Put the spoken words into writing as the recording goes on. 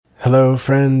Hello,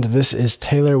 friend. This is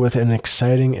Taylor with an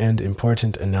exciting and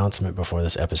important announcement before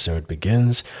this episode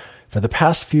begins. For the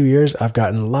past few years, I've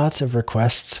gotten lots of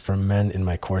requests from men in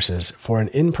my courses for an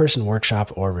in-person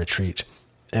workshop or retreat.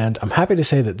 And I'm happy to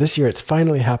say that this year it's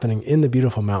finally happening in the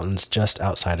beautiful mountains just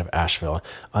outside of Asheville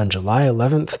on July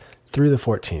 11th through the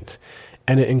 14th.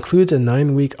 And it includes a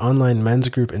 9-week online men's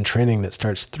group and training that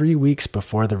starts 3 weeks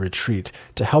before the retreat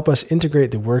to help us integrate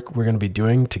the work we're going to be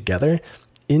doing together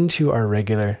into our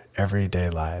regular everyday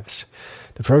lives.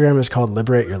 The program is called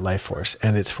Liberate Your Life Force,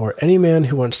 and it's for any man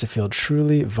who wants to feel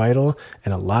truly vital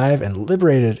and alive and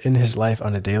liberated in his life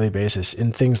on a daily basis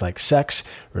in things like sex,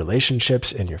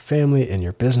 relationships, in your family, in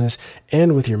your business,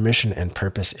 and with your mission and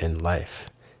purpose in life.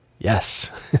 Yes,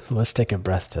 let's take a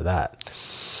breath to that.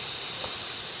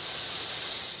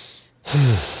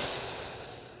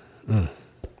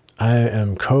 I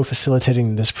am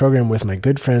co-facilitating this program with my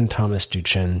good friend Thomas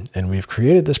Duchin, and we've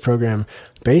created this program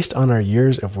based on our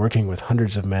years of working with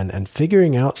hundreds of men and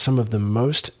figuring out some of the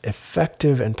most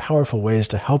effective and powerful ways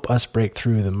to help us break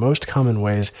through the most common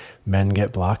ways men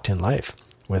get blocked in life,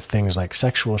 with things like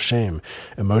sexual shame,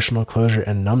 emotional closure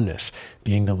and numbness,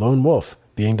 being the lone wolf,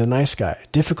 being the nice guy,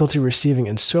 difficulty receiving,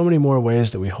 and so many more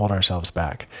ways that we hold ourselves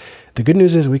back. The good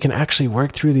news is we can actually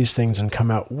work through these things and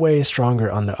come out way stronger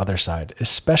on the other side,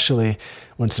 especially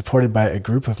when supported by a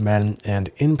group of men and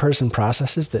in-person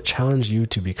processes that challenge you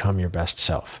to become your best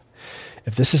self.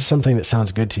 If this is something that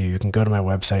sounds good to you, you can go to my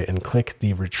website and click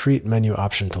the retreat menu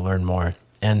option to learn more.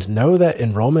 And know that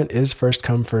enrollment is first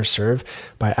come, first serve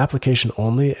by application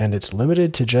only, and it's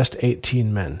limited to just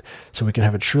 18 men, so we can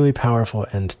have a truly powerful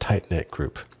and tight-knit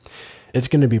group. It's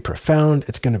going to be profound,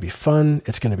 it's going to be fun,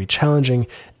 it's going to be challenging,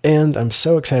 and I'm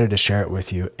so excited to share it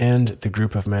with you and the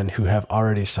group of men who have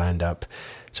already signed up.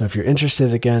 So if you're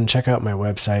interested, again, check out my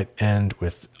website. And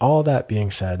with all that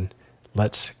being said,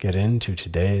 let's get into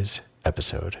today's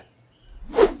episode.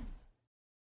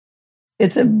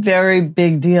 It's a very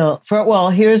big deal.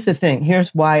 Here's the thing.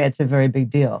 Here's why it's a very big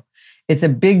deal. It's a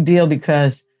big deal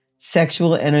because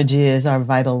sexual energy is our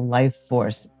vital life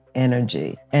force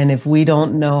energy. And if we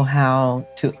don't know how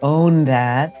to own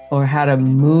that or how to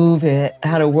move it,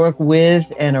 how to work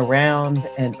with and around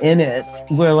and in it,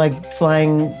 we're like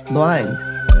flying blind.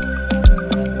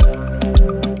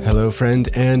 Hello, friend,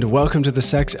 and welcome to the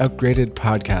Sex Upgraded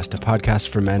Podcast, a podcast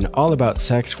for men all about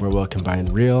sex where we'll combine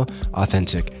real,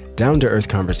 authentic, down-to-earth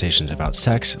conversations about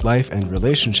sex, life, and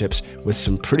relationships with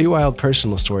some pretty wild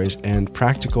personal stories and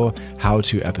practical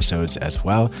how-to episodes as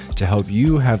well to help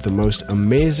you have the most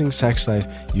amazing sex life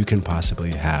you can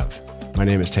possibly have. My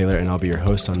name is Taylor, and I'll be your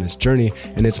host on this journey,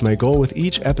 and it's my goal with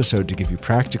each episode to give you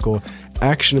practical,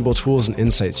 actionable tools and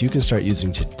insights you can start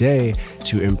using today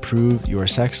to improve your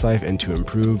sex life and to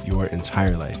improve your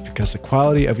entire life, because the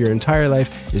quality of your entire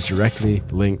life is directly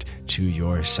linked to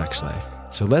your sex life.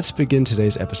 So let's begin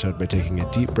today's episode by taking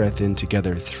a deep breath in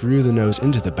together through the nose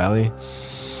into the belly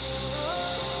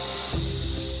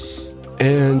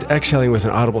and exhaling with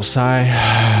an audible sigh.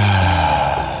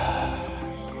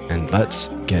 And let's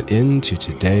get into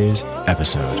today's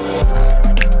episode.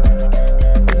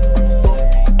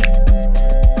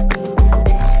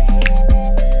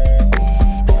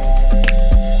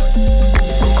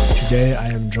 Today, I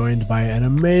am joined by an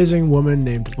amazing woman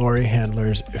named Laurie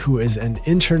Handlers, who is an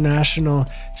international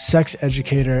sex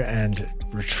educator and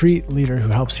retreat leader who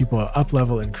helps people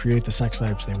up-level and create the sex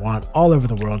lives they want all over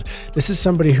the world. This is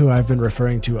somebody who I've been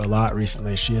referring to a lot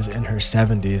recently. She is in her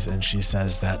 70s, and she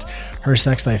says that her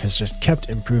sex life has just kept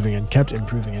improving and kept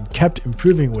improving and kept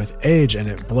improving with age, and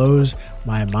it blows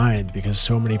my mind because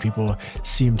so many people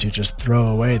seem to just throw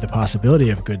away the possibility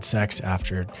of good sex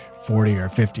after 40 or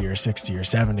 50 or 60 or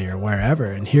 70 or wherever.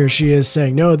 And here she is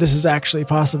saying, no, this is actually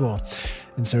possible.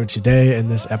 And so today in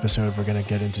this episode, we're going to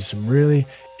get into some really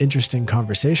interesting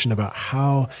conversation about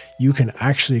how you can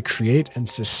actually create and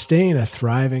sustain a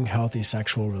thriving, healthy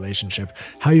sexual relationship,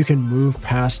 how you can move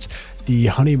past the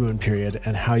honeymoon period,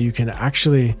 and how you can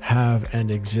actually have and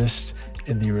exist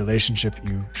in the relationship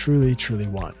you truly, truly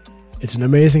want. It's an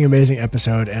amazing, amazing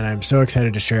episode, and I'm so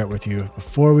excited to share it with you.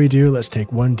 Before we do, let's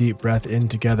take one deep breath in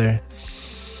together.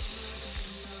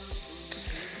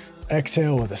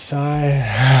 Exhale with a sigh.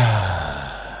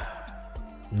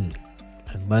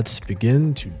 And let's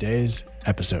begin today's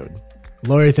episode.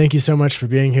 Laurie, thank you so much for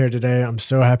being here today. I'm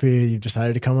so happy you've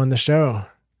decided to come on the show.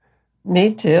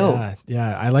 Me too.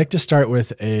 Yeah. I like to start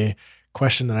with a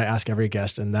question that I ask every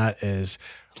guest, and that is,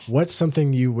 what's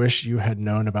something you wish you had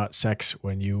known about sex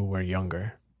when you were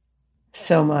younger?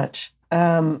 So much.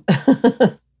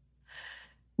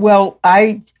 Well,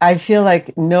 I feel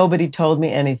like nobody told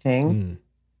me anything.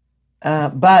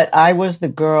 But I was the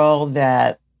girl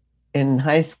that in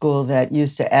high school that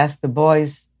used to ask the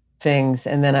boys things,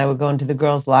 and then I would go into the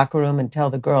girls' locker room and tell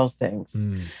the girls things.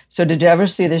 So did you ever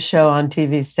see the show on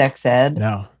TV, Sex Ed?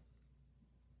 No.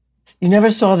 You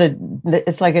never saw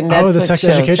it's like a Netflix the sex show,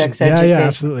 education. Sex Education. Yeah,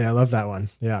 absolutely. I love that one.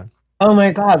 Yeah. Oh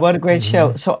my God, what a great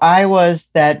show. So I was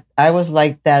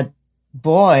like that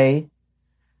boy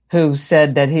who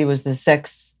said that he was the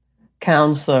sex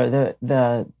counselor,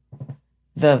 the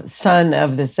son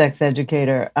of the sex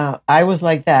educator. I was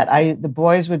like that. The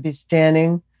boys would be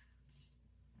standing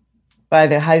by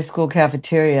the high school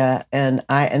cafeteria, and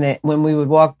when we would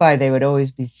walk by, they would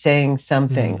always be saying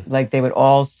something, like they would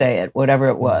all say it, whatever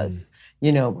it was,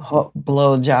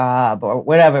 blow job or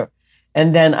whatever.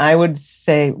 And then I would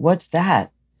say, "What's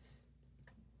that?"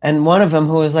 And one of them,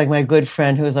 who was like my good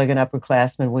friend, who was like an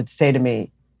upperclassman, would say to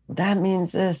me, "That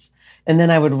means this." And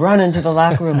then I would run into the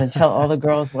locker room and tell all the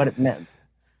girls what it meant.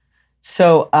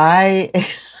 So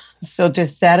to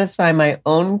satisfy my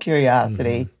own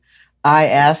curiosity, I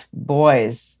asked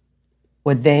boys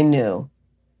what they knew.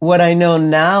 What I know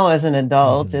now as an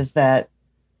adult is that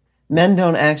men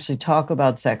don't actually talk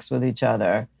about sex with each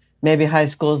other. Maybe high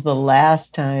school is the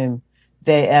last time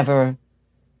they ever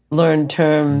learn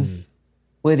terms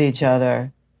with each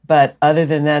other. But other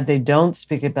than that, they don't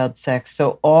speak about sex.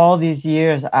 So all these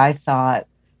years, I thought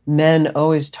men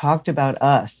always talked about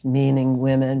us, meaning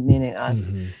women, meaning us,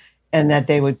 and that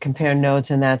they would compare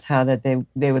notes, and that's how that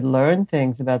they would learn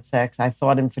things about sex. I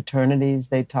thought in fraternities,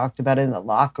 they talked about it in the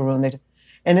locker room.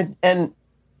 And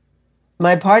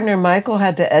my partner, Michael,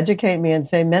 had to educate me and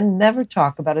say, men never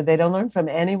talk about it. They don't learn from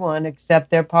anyone except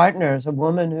their partners, a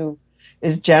woman who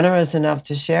is generous enough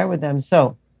to share with them.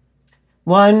 So,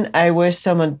 one, I wish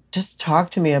someone just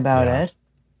talked to me about it.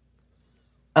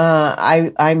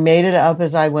 I made it up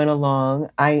as I went along.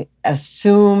 I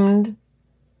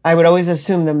would always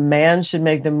assume the man should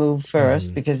make the move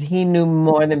first because he knew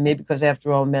more than me, because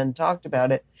after all, men talked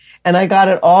about it. And I got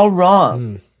it all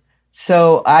wrong.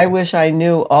 So I wish I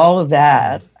knew all of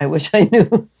that. I wish I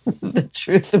knew the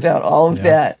truth about all of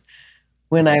that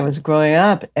when I was growing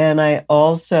up. And I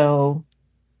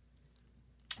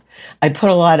put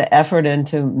a lot of effort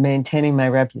into maintaining my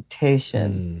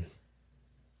reputation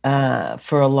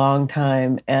for a long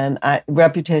time. And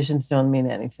reputations don't mean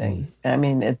anything. I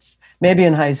mean, it's maybe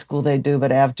in high school they do,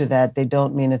 but after that, they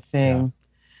don't mean a thing.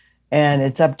 And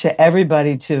it's up to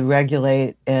everybody to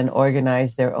regulate and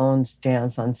organize their own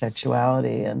stance on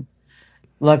sexuality. And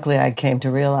luckily, I came to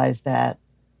realize that.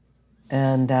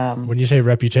 And when you say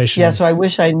reputation, so I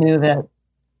wish I knew that.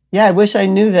 Yeah, I wish I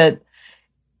knew that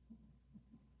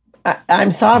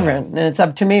I'm sovereign, and it's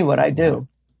up to me what I do.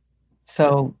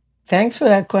 So thanks for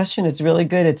that question. It's really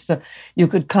good. You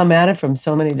could come at it from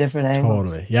so many different angles.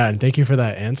 Totally. Yeah. And thank you for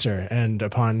that answer. And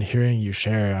upon hearing you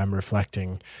share, I'm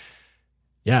reflecting,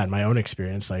 in my own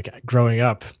experience, like growing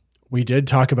up, we did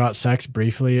talk about sex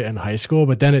briefly in high school,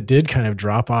 but then it did kind of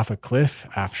drop off a cliff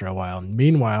after a while. And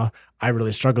meanwhile, I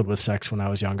really struggled with sex when I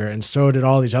was younger, and so did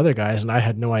all these other guys. And I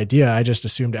had no idea. I just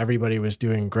assumed everybody was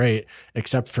doing great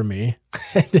except for me.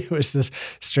 And it was this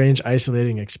strange,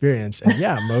 isolating experience. And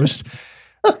it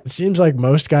seems like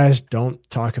most guys don't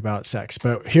talk about sex,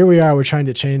 but here we are. We're trying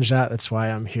to change that. That's why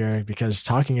I'm here, because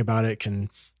talking about it it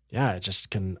just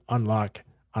can unlock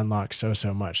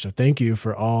so much. So thank you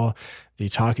for all the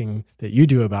talking that you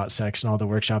do about sex and all the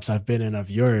workshops I've been in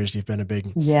of yours. You've been a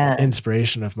big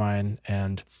inspiration of mine.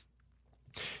 And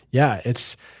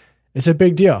it's a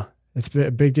big deal. It's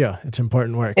a big deal. It's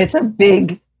important work. It's a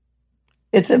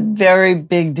very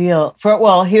big deal.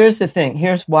 Here's the thing.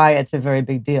 Here's why it's a very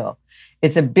big deal.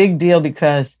 It's a big deal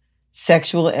because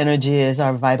sexual energy is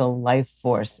our vital life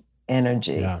force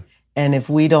energy. Yeah. And if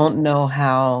we don't know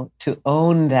how to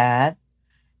own that,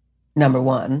 number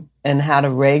one, and how to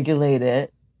regulate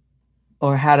it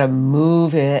or how to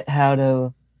move it, how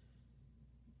to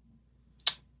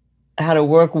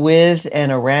work with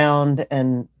and around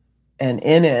and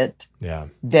in it,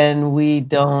 then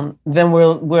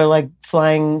we're like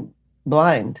flying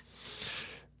blind.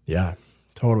 Yeah,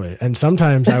 totally. And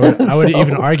sometimes I would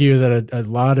even argue that a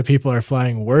lot of people are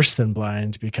flying worse than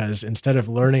blind, because instead of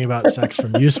learning about sex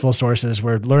from useful sources,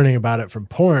 we're learning about it from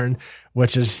porn,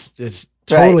 which is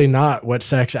totally not what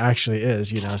sex actually is,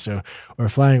 so we're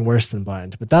flying worse than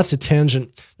blind. But that's a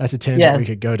tangent we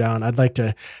could go down. I'd like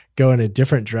to go in a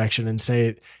different direction and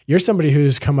say, you're somebody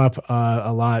who's come up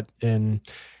a lot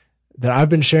that I've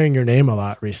been sharing your name a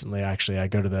lot recently. Actually, I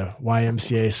go to the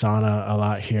YMCA sauna a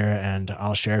lot here, and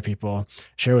I'll share with people,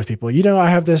 I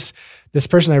have this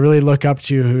person I really look up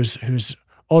to who's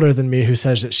older than me, who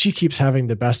says that she keeps having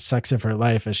the best sex of her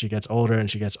life as she gets older,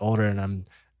 and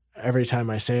every time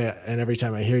I say it and every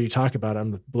time I hear you talk about it,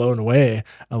 I'm blown away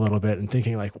a little bit and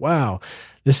thinking like, wow,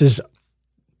 this is,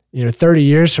 30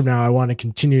 years from now, I want to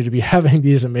continue to be having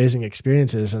these amazing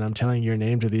experiences. And I'm telling your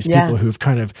name to these people who've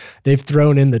they've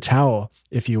thrown in the towel,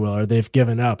 if you will, or they've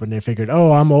given up and they figured,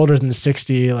 oh, I'm older than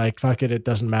 60, like, fuck it, it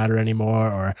doesn't matter anymore,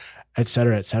 or et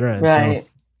cetera, et cetera. And right.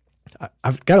 so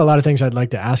I've got a lot of things I'd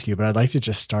like to ask you, but I'd like to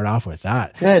just start off with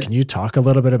that. Good. Can you talk a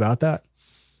little bit about that?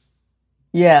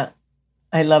 Yeah,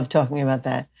 I love talking about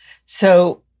that.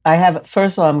 So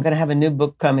first of all, I'm going to have a new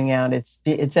book coming out. It's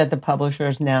at the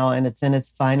publishers now, and it's in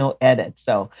its final edit.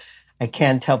 So I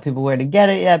can't tell people where to get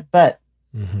it yet, but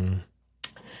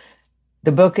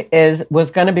the book was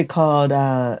going to be called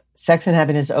Sex and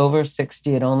Happiness Over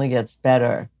 60. It Only Gets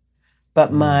Better.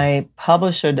 But my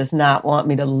publisher does not want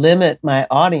me to limit my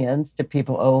audience to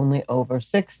people only over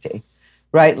 60.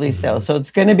 Rightly so. So it's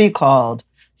going to be called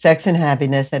Sex and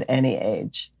Happiness at Any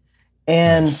Age.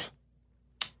 And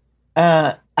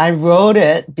nice. I wrote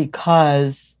it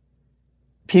because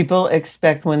people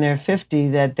expect when they're 50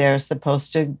 that they're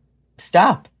supposed to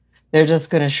stop. They're just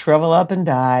going to shrivel up and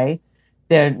die.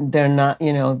 They're not,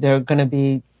 they're going to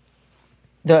be,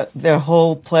 their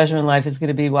whole pleasure in life is going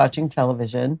to be watching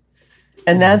television.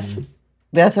 And that's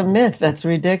a myth. That's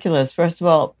ridiculous. First of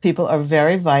all, people are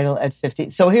very vital at 50.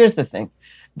 So here's the thing.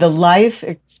 The life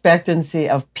expectancy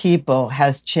of people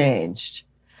has changed.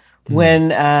 When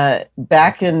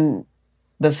back in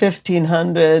the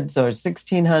 1500s or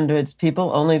 1600s,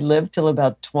 people only lived till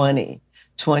about 20,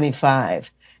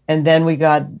 25. And then we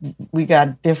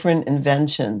got different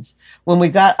inventions. When we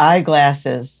got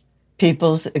eyeglasses,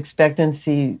 people's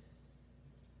expectancy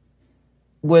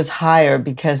was higher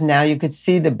because now you could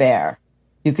see the bear.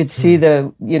 You could see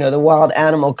the wild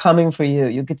animal coming for you.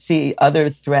 You could see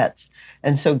other threats.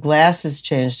 And so glasses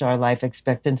changed our life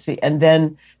expectancy. And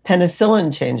then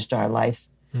penicillin changed our life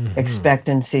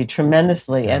expectancy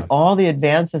tremendously. Yeah. And all the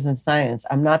advances in science,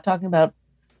 I'm not talking about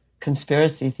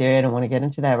conspiracy theory. I don't want to get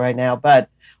into that right now, but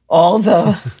all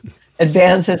the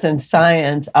advances in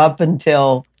science up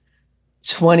until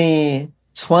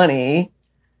 2020,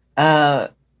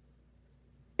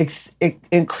 it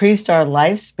increased our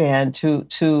lifespan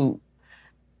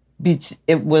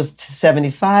it was to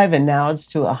 75 and now it's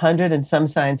to 100, and some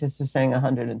scientists are saying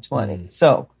 120.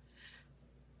 So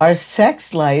our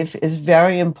sex life is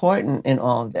very important in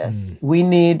all of this. We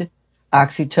need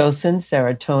oxytocin,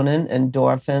 serotonin,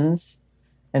 endorphins,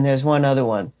 and there's one other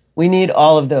one. We need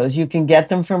all of those. You can get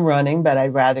them from running, but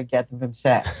I'd rather get them from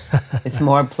sex. It's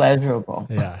more pleasurable.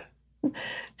 Yeah.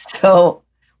 So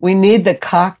we need the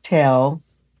cocktail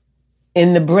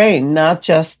in the brain, not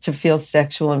just to feel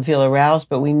sexual and feel aroused,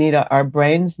 but we need our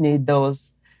brains need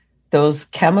those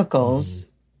chemicals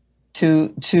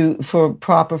for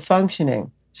proper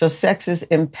functioning. So sex is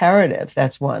imperative.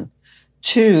 That's one.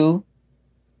 Two,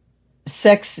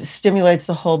 sex stimulates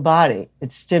the whole body.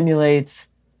 It stimulates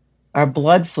our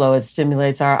blood flow. It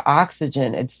stimulates our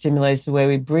oxygen. It stimulates the way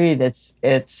we breathe. It's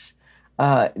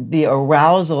the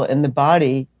arousal in the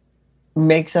body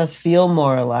makes us feel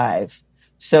more alive.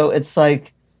 So it's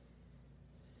like,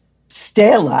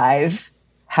 stay alive,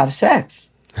 have sex.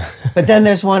 But then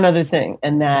there's one other thing,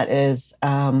 and that is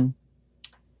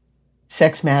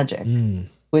sex magic,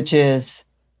 which is,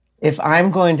 if I'm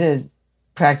going to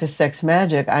practice sex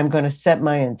magic, I'm going to set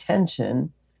my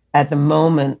intention at the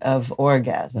moment of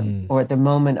orgasm or at the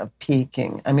moment of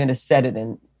peaking. I'm going to set it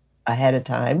in ahead of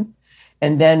time.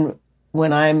 And then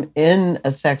when I'm in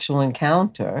a sexual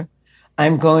encounter,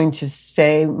 I'm going to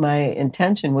say my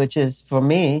intention, which is for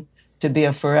me to be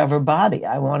a forever body.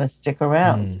 I want to stick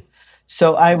around.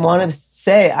 So I want to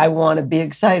say, I want to be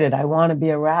excited. I want to be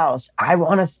aroused. I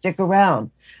want to stick around.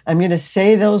 I'm going to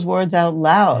say those words out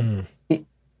loud.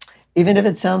 Even if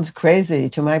it sounds crazy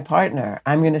to my partner,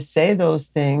 I'm going to say those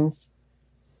things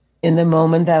in the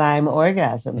moment that I'm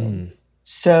orgasming.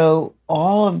 So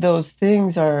all of those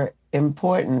things are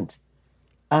important.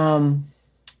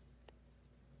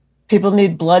 People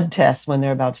need blood tests when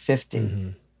they're about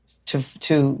 50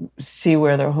 to see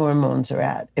where their hormones are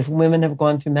at. If women have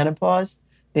gone through menopause,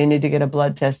 they need to get a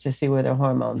blood test to see where their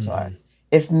hormones are.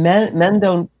 If men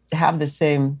don't have the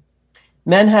same,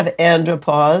 men have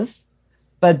andropause,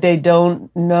 but they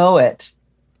don't know it.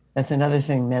 That's another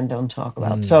thing men don't talk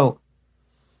about. So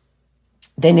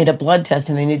they need a blood test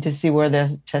and they need to see where their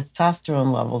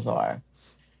testosterone levels are.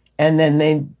 And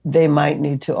then they might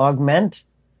need to augment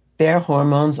their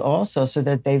hormones also so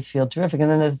that they feel terrific. And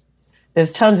then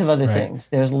there's tons of other things.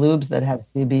 There's lubes that have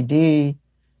CBD.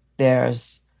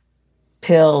 There's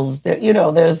pills.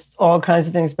 There's all kinds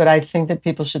of things. But I think that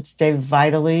people should stay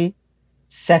vitally,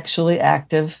 sexually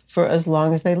active for as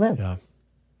long as they live. Yeah.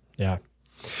 Yeah.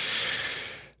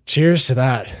 Cheers to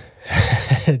that.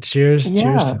 Cheers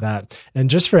to that. And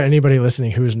just for anybody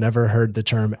listening who has never heard the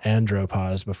term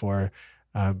andropause before,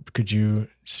 could you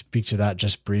speak to that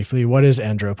just briefly? What is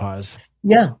andropause?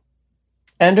 Yeah.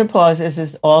 Andropause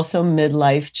is also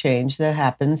midlife change that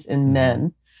happens in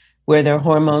men where their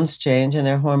hormones change and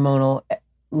their hormonal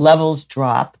levels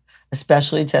drop,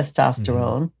 especially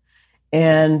testosterone.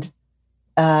 And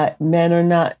men are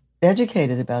not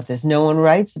educated about this. No one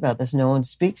writes about this. No one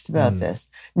speaks about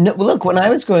this. No, look, when I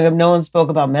was growing up, no one spoke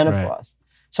about menopause.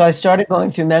 Right. So I started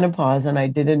going through menopause and I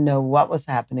didn't know what was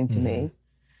happening to me.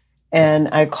 And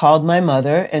I called my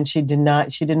mother and she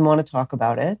didn't want to talk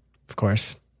about it. Of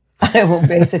course.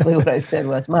 Basically what I said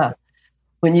was, Ma,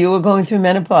 when you were going through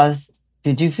menopause,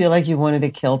 did you feel like you wanted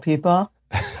to kill people?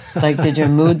 Like, did your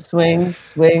mood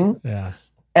swing? Yeah.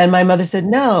 And my mother said,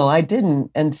 no, I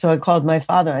didn't. And so I called my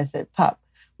father. I said, Pop,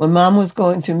 when Mom was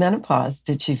going through menopause,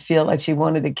 did she feel like she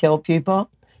wanted to kill people?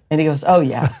 And he goes, oh,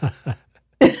 yeah.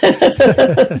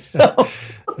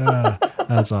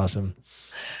 That's awesome.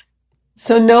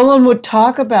 So no one would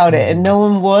talk about it, and no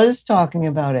one was talking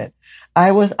about it.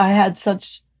 I had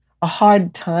such a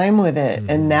hard time with it.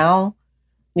 And now,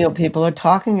 people are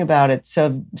talking about it.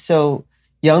 So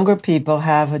younger people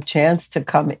have a chance to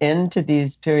come into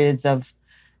these periods of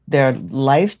their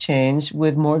life change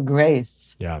with more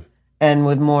grace. Yeah. And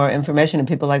with more information, and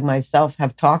people like myself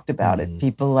have talked about it.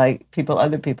 Other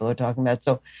people are talking about it.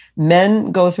 So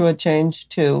men go through a change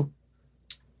too.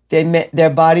 Their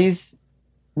bodies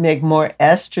make more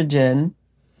estrogen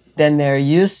than they're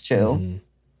used to.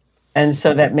 And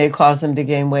so that may cause them to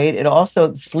gain weight. It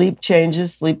also, sleep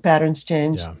patterns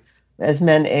change. Yeah. As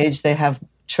men age, they have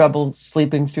trouble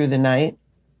sleeping through the night.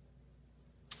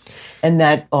 And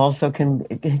that also can,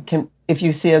 if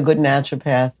you see a good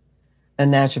naturopath, a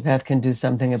naturopath can do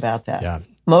something about that. Yeah.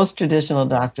 Most traditional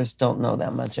doctors don't know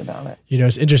that much about it.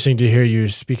 It's interesting to hear you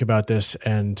speak about this,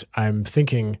 and I'm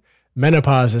thinking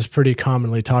menopause is pretty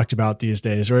commonly talked about these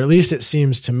days, or at least it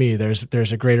seems to me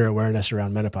there's a greater awareness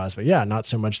around menopause, but yeah, not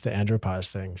so much the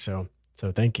andropause thing. So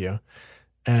thank you.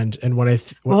 And when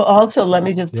also let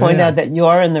me just point out that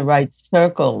you're in the right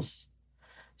circles.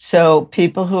 So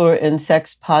people who are in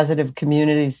sex positive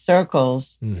community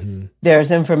circles,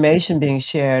 there's information being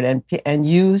shared, and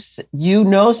you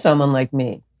know someone like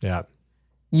me. Yeah.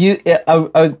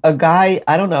 A guy,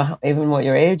 I don't know even what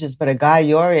your age is, but a guy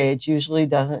your age usually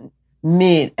doesn't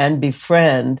meet and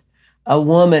befriend a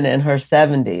woman in her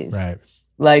 70s. Right.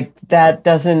 Like, that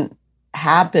doesn't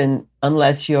happen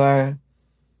unless you're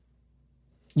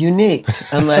unique,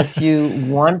 unless you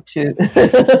want to.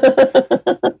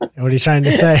 What are you trying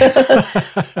to say?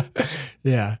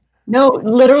 Yeah. No,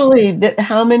 literally,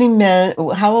 how many men,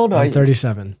 how old are you?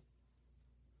 37.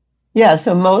 Yeah,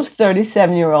 so most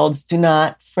 37-year-olds do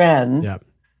not friend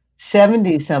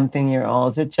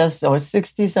 70-something-year-olds. Or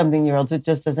 60-something-year-olds. It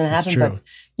just doesn't happen. True. But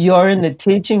you're in the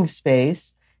teaching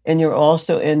space, and you're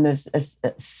also in this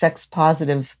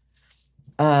sex-positive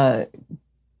activist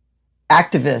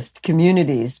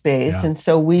community space. Yeah. And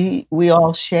so we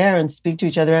all share and speak to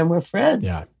each other, and we're friends.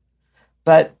 Yeah.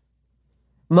 But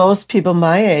most people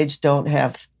my age don't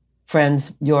have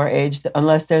friends your age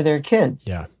unless they're their kids.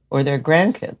 Yeah. Or their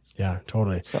grandkids. Yeah,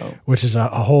 totally. So, which is a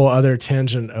whole other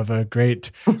tangent of a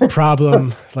great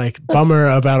problem, like bummer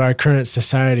about our current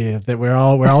society, that we're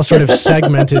all sort of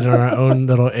segmented in our own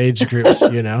little age groups,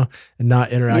 and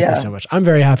not interacting so much. I'm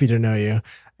very happy to know you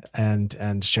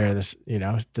and share this,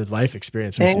 the life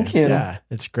experience with you. Thank you. Yeah,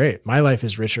 it's great. My life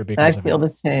is richer because I feel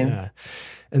the same. Yeah.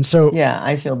 And so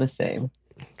I feel the same.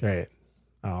 Great.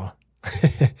 Oh.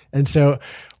 And so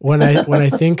when I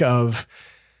think of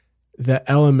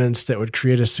the elements that would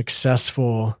create a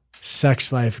successful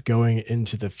sex life going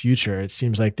into the future, it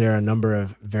seems like there are a number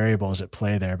of variables at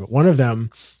play there. But one of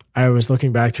them, I was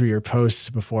looking back through your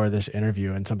posts before this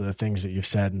interview and some of the things that you've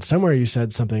said, and somewhere you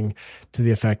said something to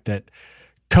the effect that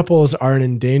couples are an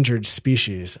endangered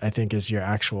species, I think is your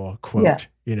actual quote,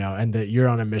 and that you're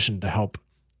on a mission to help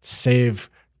save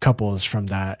couples from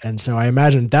that. And so I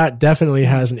imagine that definitely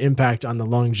has an impact on the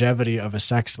longevity of a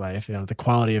sex life, the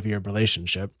quality of your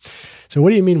relationship. So what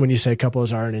do you mean when you say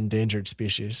couples are an endangered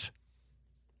species?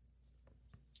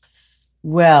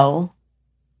 Well,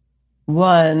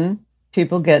 one,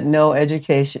 people get no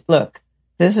education. Look,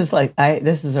 this is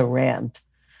a rant.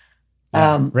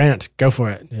 Rant, go for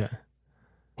it. Yeah.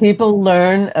 People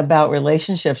learn about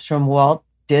relationships from Walt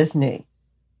Disney.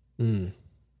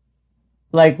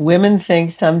 Like, women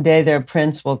think someday their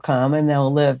prince will come and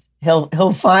they'll live.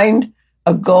 He'll find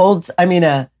a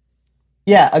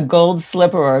Yeah, a gold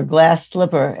slipper or a glass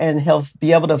slipper, and he'll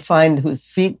be able to find whose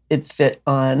feet it fit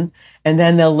on, and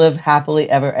then they'll live happily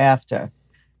ever after.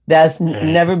 That's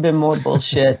never been more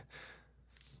bullshit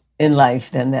in life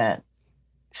than that.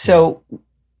 So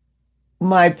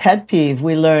my pet peeve,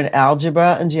 we learn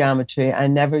algebra and geometry. I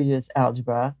never use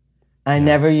algebra. I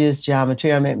never use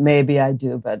geometry. I mean, maybe I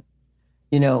do, but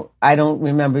I don't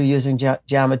remember using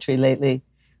geometry lately.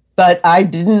 But I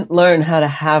didn't learn how to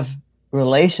have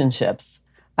relationships.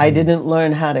 I didn't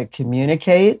learn how to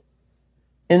communicate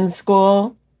in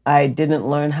school. I didn't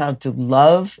learn how to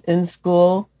love in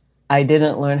school. I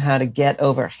didn't learn how to get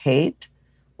over hate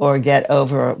or get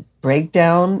over a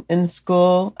breakdown in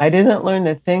school. I didn't learn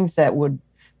the things that would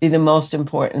be the most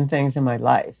important things in my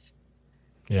life.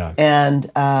 Yeah. And,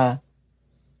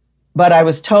 but I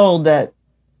was told that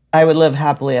I would live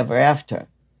happily ever after.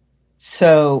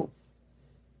 So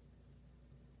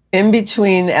in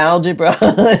between algebra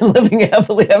and living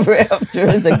happily ever after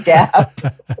is a gap.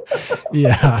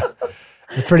 Yeah.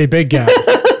 A pretty big gap.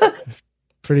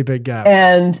 Pretty big gap.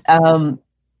 And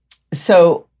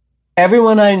so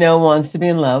everyone I know wants to be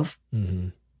in love. Mm-hmm.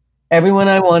 Everyone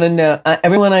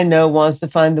I know wants to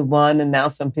find the one. And now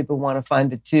some people want to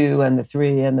find the 2 and the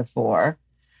 3 and the 4.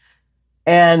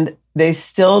 And they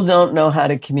still don't know how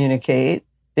to communicate.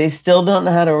 They still don't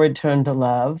know how to return to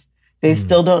love. They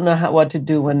still don't know what to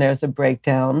do when there's a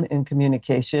breakdown in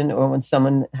communication or when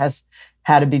someone has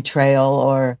had a betrayal,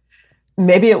 or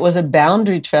maybe it was a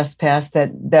boundary trespass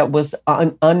that was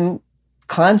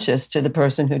unconscious to the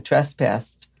person who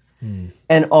trespassed.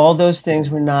 And all those things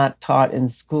were not taught in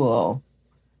school.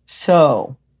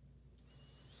 So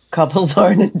couples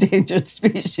are an endangered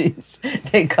species.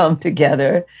 They come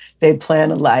together, they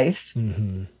plan a life.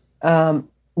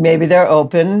 Maybe they're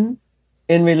open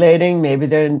in relating, maybe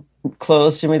they're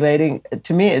close in relating.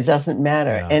 To me, it doesn't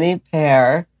matter. Yeah. Any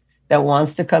pair that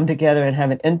wants to come together and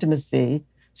have an intimacy.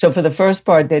 So for the first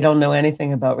part, they don't know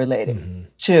anything about relating.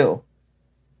 2,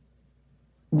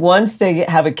 once they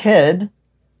have a kid,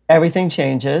 everything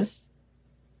changes.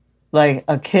 Like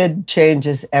a kid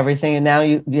changes everything. And now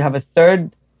you have a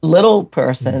third little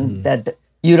person that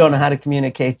you don't know how to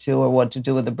communicate to or what to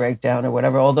do with the breakdown or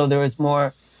whatever. Although there is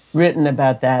more written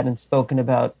about that and spoken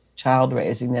about child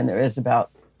raising than there is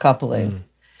about coupling.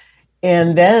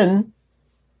 And then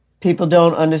people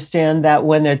don't understand that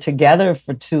when they're together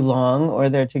for too long or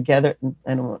they're together,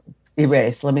 I don't want to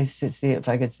erase, let me see if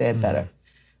I could say it better.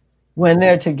 When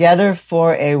they're together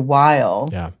for a while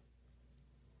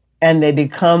and they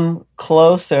become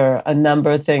closer, a number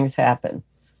of things happen.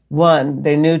 1,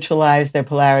 they neutralize their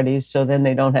polarities, so then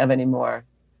they don't have any more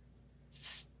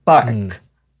spark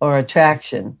or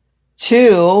attraction.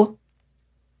 2,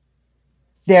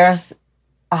 there's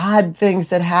odd things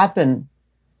that happen,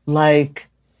 like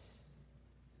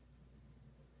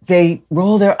they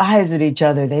roll their eyes at each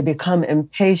other, they become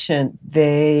impatient,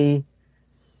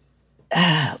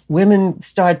 women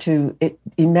start to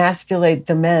emasculate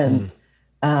the men,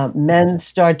 men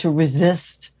start to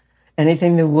resist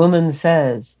anything the woman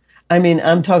says. I mean,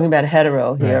 I'm talking about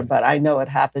hetero here, but I know it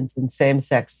happens in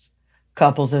same-sex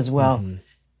couples as well.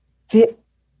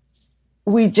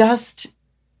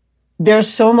 There's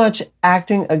so much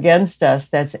acting against us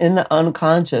that's in the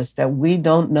unconscious that we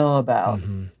don't know about.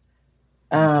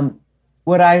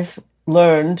 What I've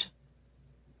learned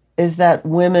is that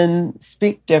women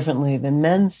speak differently than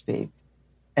men speak,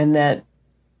 and that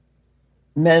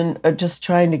men are just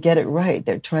trying to get it right.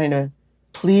 They're trying to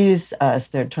please us.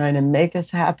 They're trying to make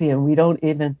us happy, and we don't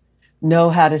even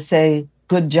know how to say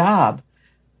good job.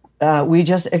 We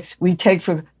take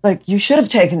for, like, you should have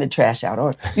taken the trash out,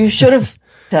 or you should have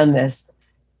done this.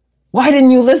 Why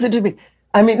didn't you listen to me?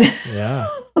 I mean,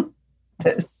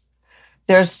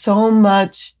 there's so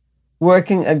much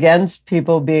working against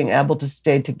people being able to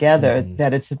stay together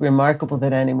that it's remarkable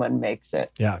that anyone makes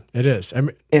it. Yeah, it is. I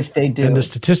mean, if they do. And the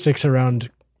statistics around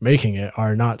making it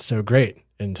are not so great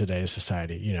in today's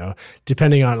society,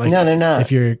 depending on, like, no, they're not.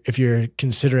 If you're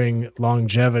considering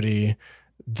longevity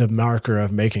the marker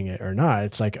of making it or not,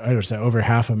 it's like, I would say over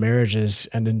half of marriages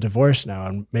end in divorce now.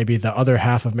 And maybe the other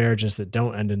half of marriages that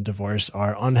don't end in divorce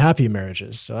are unhappy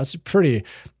marriages. So that's pretty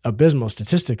abysmal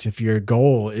statistics if your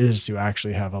goal is to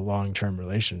actually have a long-term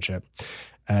relationship,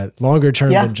 longer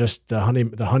term than just the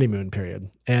honeymoon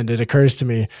period. And it occurs to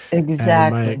me,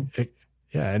 exactly.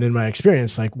 And in my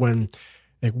experience, like when,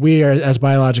 like, we are, as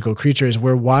biological creatures,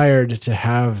 we're wired to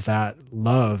have that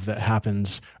love that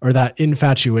happens, or that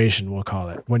infatuation, we'll call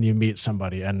it, when you meet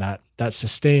somebody, and that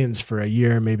sustains for a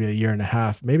year, maybe a year and a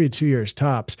half, maybe 2 years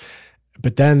tops.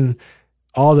 But then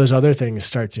all those other things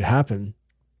start to happen.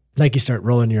 like you start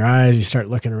rolling your eyes, you start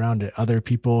looking around at other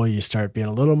people, you start being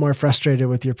a little more frustrated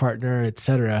with your partner,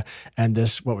 etc. And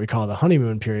this, what we call the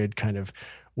honeymoon period, kind of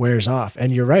wears off.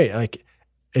 And you're right. Like,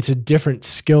 it's a different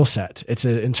skill set. It's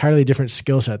an entirely different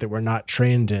skill set that we're not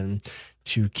trained in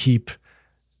to keep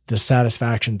the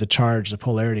satisfaction, the charge, the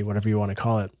polarity, whatever you want to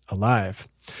call it, alive.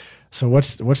 So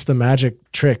what's the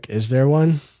magic trick? Is there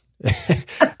one?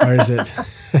 Or is it?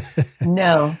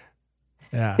 No,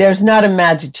 Yeah. there's not a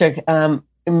magic trick. I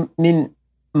mean,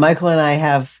 Michael and I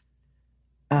have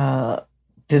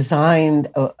designed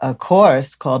a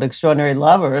course called Extraordinary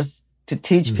Lovers to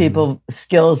teach people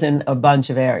skills in a bunch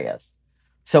of areas.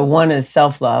 So one is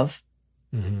self-love,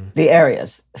 the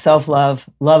areas, self-love,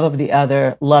 love of the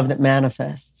other, love that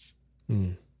manifests.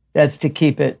 That's to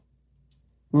keep it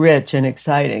rich and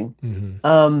exciting.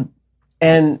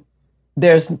 And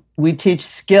we teach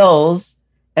skills,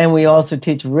 and we also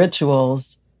teach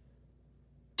rituals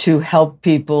to help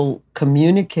people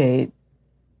communicate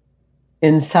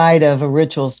inside of a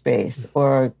ritual space.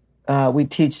 Or we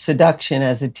teach seduction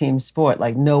as a team sport.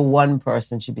 Like, no one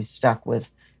person should be stuck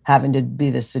with having to be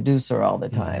the seducer all the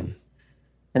time,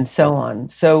 and so on.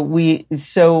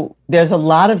 So there's a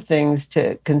lot of things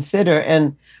to consider,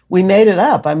 and we made it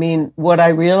up. I mean, what I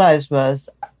realized was,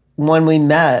 when we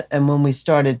met and when we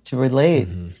started to relate,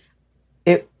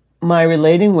 my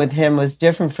relating with him was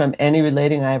different from any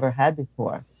relating I ever had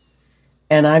before.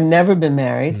 And I've never been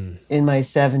married in my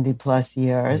 70 plus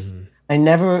years. I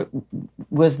never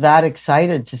was that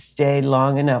excited to stay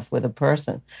long enough with a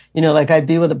person. You know, like, I'd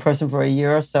be with a person for a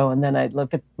year or so, and then I'd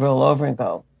roll over and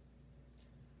go,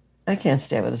 I can't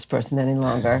stay with this person any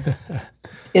longer.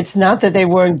 It's not that they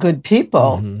weren't good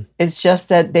people. It's just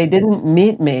that they didn't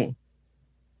meet me.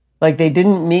 Like, they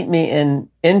didn't meet me in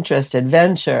interest,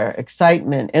 adventure,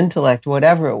 excitement, intellect,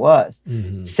 whatever it was.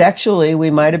 Sexually, we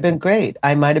might have been great.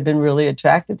 I might have been really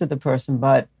attracted to the person,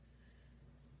 but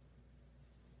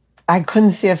I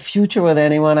couldn't see a future with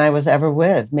anyone I was ever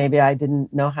with. Maybe I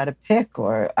didn't know how to pick,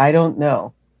 or I don't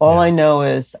know. All I know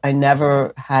is I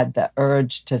never had the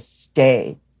urge to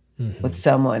stay with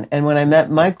someone. And when I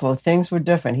met Michael, things were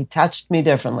different. He touched me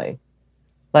differently.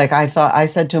 Like, I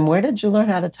said to him, where did you learn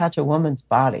how to touch a woman's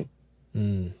body?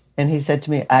 And he said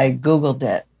to me, I Googled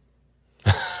it.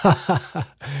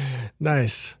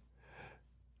 Nice.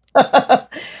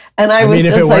 And I was mean,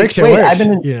 if just it like, works, wait, it works,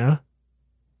 you know?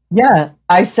 Yeah.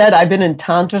 I said, I've been in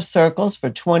Tantra circles for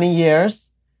 20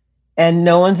 years and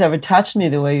no one's ever touched me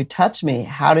the way you touch me.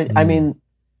 I mean,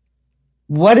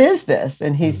 what is this?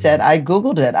 And he said, I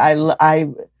Googled it.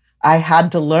 I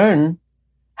had to learn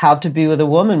how to be with a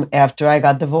woman after I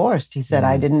got divorced. He said,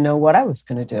 I didn't know what I was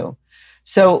going to do.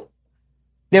 So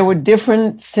there were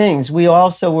different things. We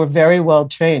also were very well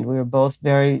trained. We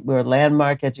were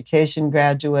landmark education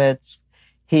graduates.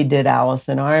 He did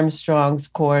Alison Armstrong's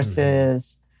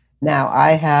courses.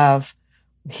 Now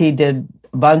he did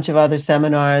a bunch of other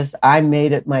seminars. I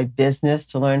made it my business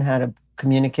to learn how to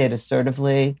communicate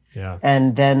assertively.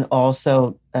 And then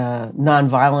also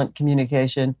nonviolent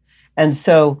communication. And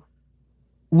so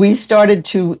we started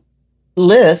to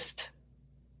list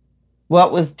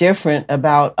what was different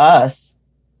about us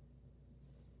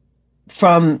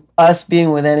from us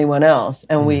being with anyone else.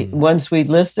 And once we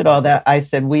listed all that, I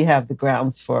said, we have the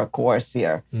grounds for a course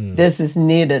here. This is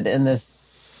needed in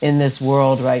this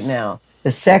world right now.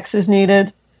 The sex is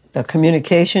needed, the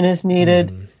communication is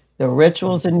needed, the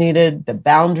rituals are needed, the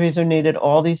boundaries are needed,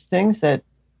 all these things that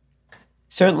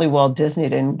certainly Walt Disney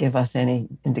didn't give us any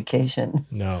indication.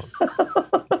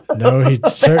 No, he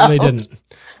certainly didn't.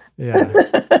 Yeah.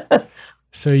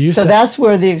 So that's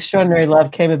where the extraordinary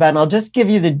love came about. And I'll just give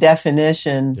you the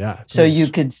definition so you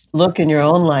could look in your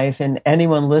own life, and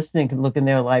anyone listening can look in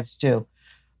their lives too.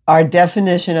 Our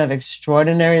definition of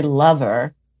extraordinary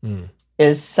lover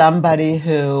is somebody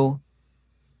who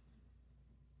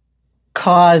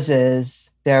causes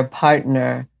their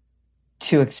partner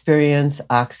to experience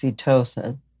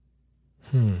oxytocin.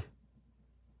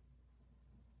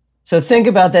 So think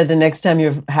about that the next time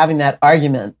you're having that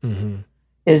argument.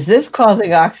 Is this causing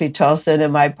oxytocin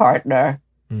in my partner,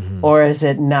 or is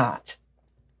it not?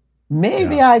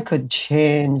 Maybe I could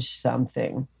change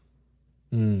something.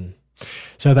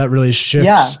 So that really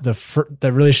shifts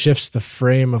the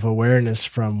frame of awareness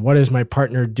from what is my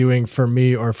partner doing for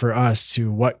me or for us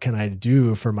to what can I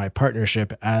do for my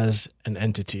partnership as an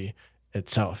entity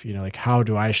itself. You know, like, how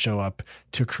do I show up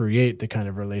to create the kind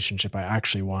of relationship I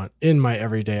actually want in my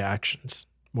everyday actions,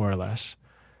 more or less.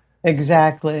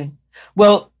 Exactly.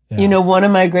 Well, you know, one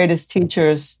of my greatest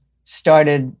teachers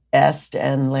started EST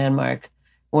and Landmark,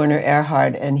 Werner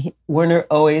Erhard, and Werner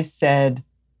always said,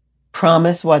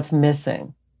 promise what's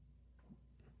missing.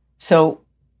 So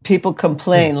people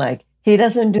complain like, he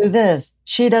doesn't do this,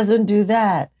 she doesn't do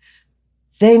that,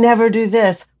 they never do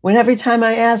this. When every time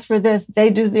I ask for this, they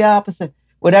do the opposite.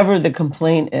 Whatever the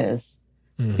complaint is,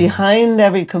 behind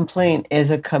every complaint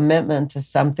is a commitment to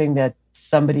something that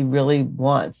somebody really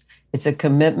wants. It's a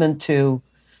commitment to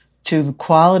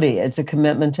quality. It's a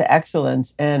commitment to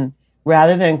excellence. And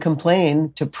rather than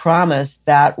complain, to promise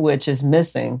that which is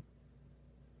missing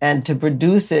and to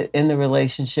produce it in the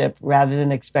relationship rather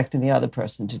than expecting the other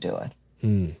person to do it.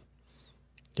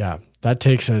 Yeah, that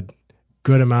takes a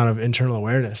good amount of internal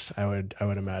awareness, I would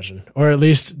imagine, or at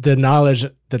least the knowledge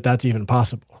that that's even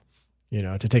possible,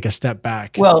 to take a step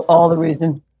back. Well, all the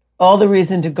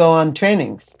reason to go on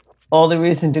trainings, all the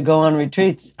reason to go on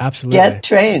retreats. Absolutely. Get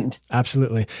trained.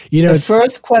 Absolutely. The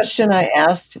first question I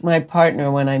asked my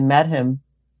partner when I met him,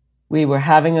 we were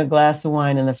having a glass of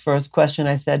wine, and the first question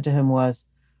I said to him was,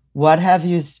 what have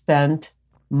you spent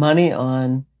money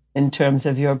on in terms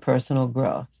of your personal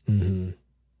growth? Mm-hmm.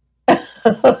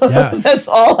 Yeah. That's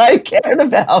all I cared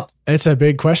about. It's a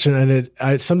big question. And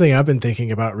it's something I've been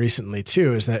thinking about recently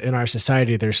too, is that in our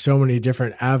society, there's so many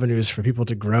different avenues for people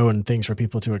to grow and things for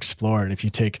people to explore. And if you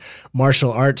take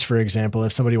martial arts, for example,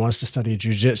 if somebody wants to study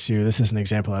jujitsu, this is an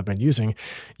example I've been using,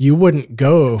 you wouldn't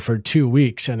go for 2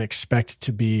 weeks and expect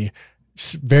to be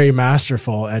very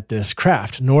masterful at this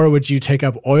craft, nor would you take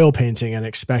up oil painting and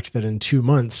expect that in 2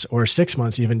 months or 6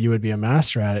 months even you would be a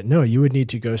master at it. No, you would need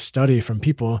to go study from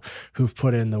people who've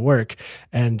put in the work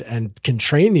and can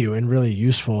train you in really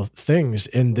useful things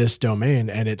in this domain.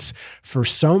 And it's, for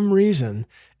some reason,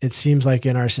 it seems like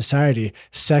in our society,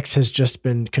 sex has just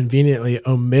been conveniently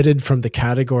omitted from the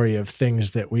category of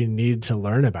things that we need to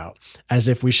learn about, as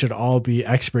if we should all be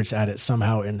experts at it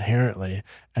somehow inherently.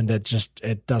 And that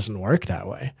it doesn't work that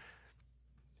way.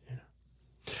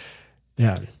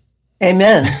 Yeah.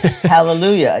 Amen.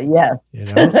 Hallelujah. Yes.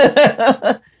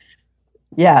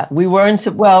 Yeah, we weren't,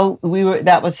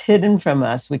 that was hidden from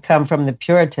us. We come from the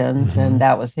Puritans, and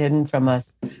that was hidden from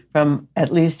us, from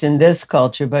at least in this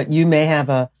culture, but you may have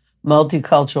a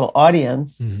multicultural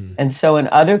audience. And so in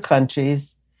other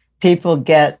countries, people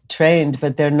get trained,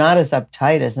 but they're not as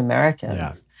uptight as Americans.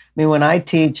 Yeah. I mean, when I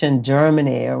teach in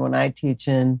Germany, or when I teach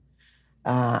in,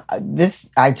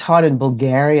 I taught in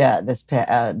Bulgaria this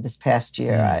past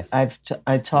year.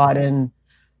 I've taught in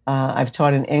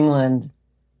England.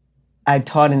 I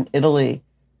taught in Italy,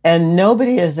 and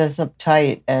nobody is as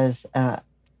uptight as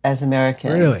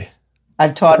Americans. Really?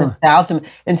 I've taught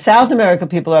in South America.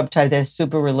 People are uptight; they're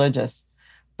super religious,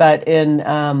 but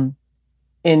in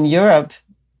Europe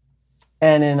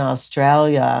and in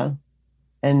Australia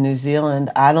and New Zealand,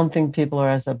 I don't think people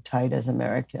are as uptight as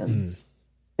Americans.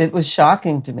 It was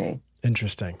shocking to me.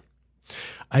 Interesting.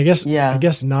 I guess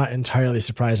not entirely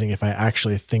surprising if I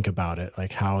actually think about it,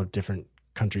 like how different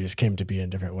countries came to be in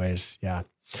different ways. Yeah.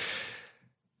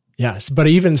 Yes. But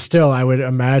even still, I would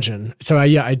imagine. So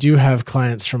I do have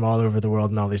clients from all over the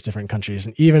world in all these different countries.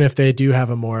 And even if they do have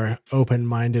a more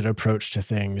open-minded approach to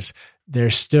things, they're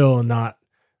still not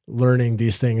learning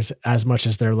these things as much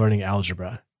as they're learning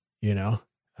algebra,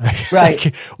 Right.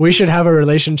 Like, we should have a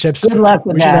relationships. Good luck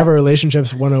with we that. should have a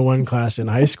relationships 101 class in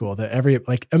high school that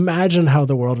imagine how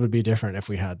the world would be different if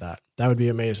we had that. That would be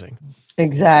amazing.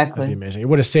 Exactly. That'd be amazing. It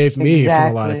would have saved me from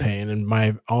a lot of pain,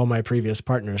 and all my previous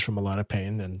partners from a lot of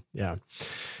pain. And yeah.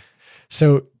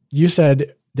 So you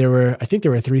said I think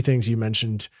there were 3 things you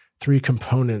mentioned, 3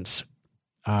 components.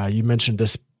 You mentioned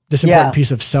this important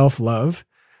piece of self-love,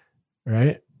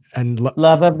 right? And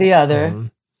love of the other.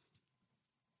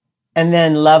 And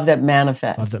then love that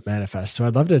manifests. Love that manifests. So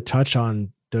I'd love to touch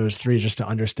on those 3 just to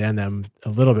understand them a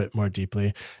little bit more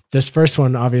deeply. This first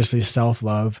one, obviously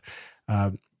self-love,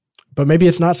 but maybe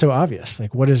it's not so obvious.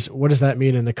 Like what does that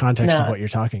mean in the context of what you're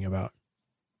talking about?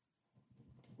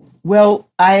 Well,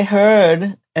 I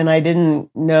heard, and I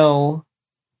didn't know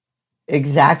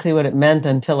exactly what it meant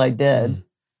until I did,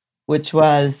 which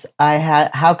was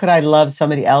how could I love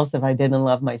somebody else if I didn't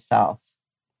love myself?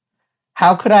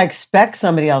 How could I expect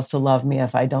somebody else to love me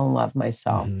if I don't love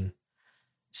myself?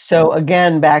 So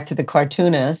again, back to the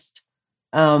cartoonist,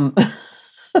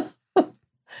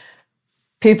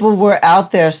 people were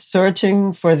out there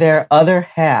searching for their other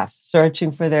half,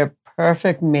 searching for their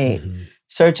perfect mate,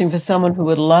 searching for someone who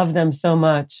would love them so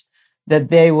much that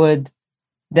they would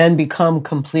then become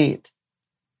complete.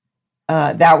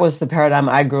 That was the paradigm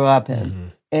I grew up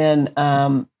in. And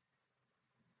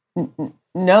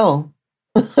no.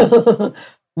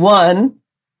 One,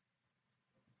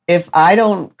 if I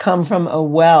don't come from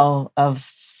a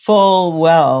full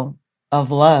well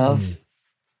of love,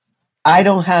 I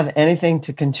don't have anything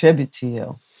to contribute to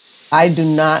you. I do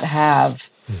not have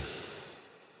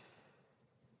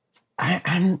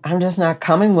I'm just not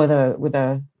coming with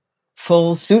a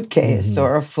full suitcase Mm-hmm.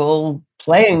 or a full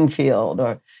playing field,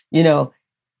 or, you know,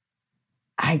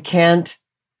 I can't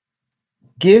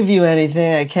give you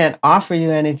anything. I can't offer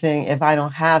you anything if I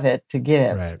don't have it to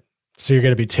give. Right. So you're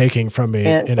going to be taking from me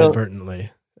And so,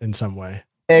 inadvertently in some way.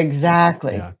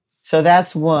 exactly. Yeah. So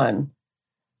that's one.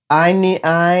 I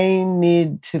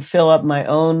need to fill up my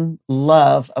own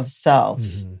love of self.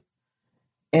 Mm-hmm.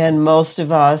 And most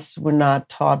of us were not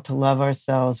taught to love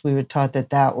ourselves. We were taught that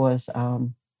that was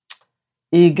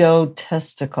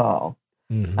egotistical,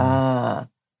 Mm-hmm.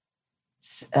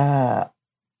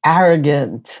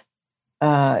 Arrogant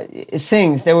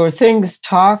things. There were things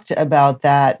talked about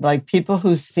that, like people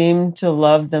who seemed to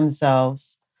love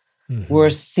themselves Mm-hmm. were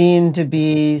seen to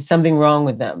be something wrong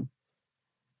with them.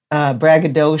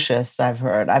 Braggadocious, I've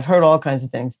heard all kinds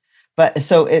of things. But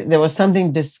so there was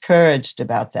something discouraged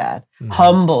about that. Mm-hmm.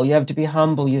 Humble, you have to be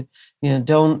humble. You know,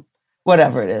 don't,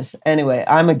 whatever it is. Anyway,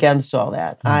 I'm against all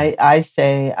that. I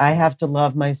say I have to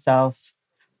love myself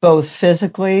both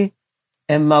physically,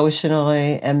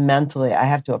 emotionally, and mentally. I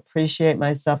have to appreciate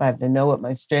myself. I have to know what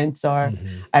my strengths are.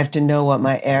 Mm-hmm. I have to know what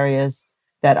my areas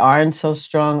that aren't so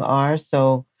strong are,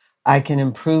 so I can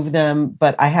improve them.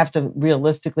 But I have to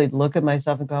realistically look at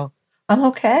myself and go, I'm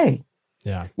okay.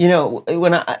 Yeah. You know,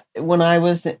 I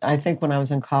think when I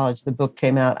was in college, the book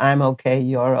came out, I'm okay,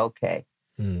 you're okay.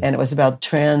 And it was about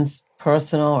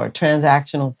transpersonal or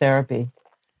transactional therapy.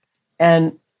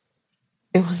 And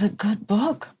it was a good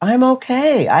book. I'm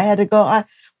okay. I had to go.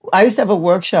 I used to have a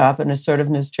workshop, an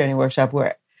assertiveness training workshop,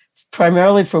 where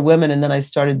primarily for women, and then I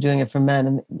started doing it for men.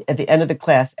 And at the end of the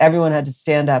class, everyone had to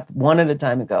stand up one at a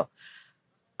time and go,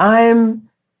 and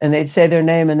they'd say their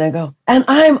name and then go, and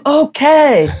I'm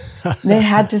okay. And they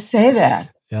had to say that.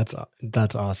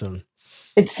 That's awesome.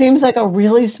 It seems like a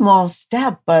really small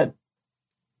step, but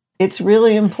it's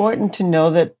really important to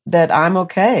know that I'm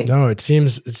okay. No, it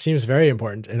seems very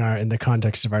important in the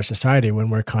context of our society, when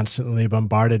we're constantly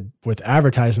bombarded with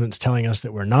advertisements telling us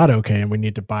that we're not okay and we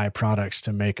need to buy products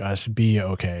to make us be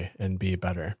okay and be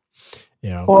better. You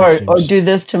know, or do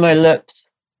this to my lips.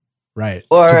 Right.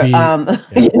 Or yeah.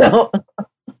 you know.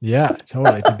 Yeah,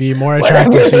 totally. To be more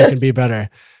attractive so you can be better.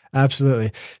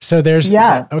 Absolutely. So there's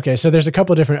so there's a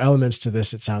couple of different elements to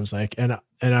this, it sounds like. And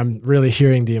I'm really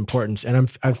hearing the importance, and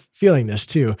I'm feeling this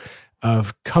too,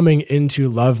 of coming into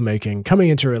lovemaking, coming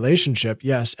into relationship,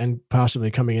 yes, and possibly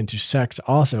coming into sex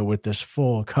also with this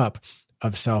full cup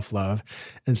of self-love.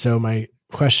 And so my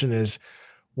question is,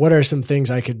 what are some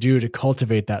things I could do to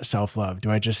cultivate that self-love?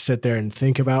 Do I just sit there and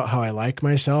think about how I like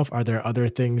myself? Are there other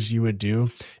things you would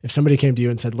do? If somebody came to you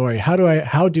and said, Laurie, how do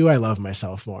I love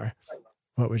myself more?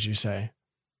 What would you say?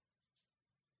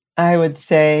 I would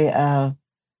say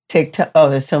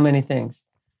there's so many things.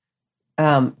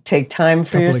 Take time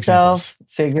for yourself.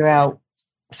 Examples.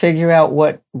 Figure out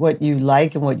what you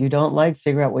like and what you don't like.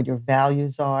 Figure out what your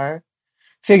values are.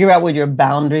 Figure out what your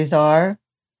boundaries are.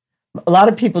 A lot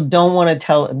of people don't want to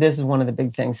tell, this is one of the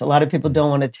big things. A lot of people don't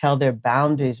want to tell their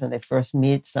boundaries when they first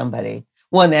meet somebody.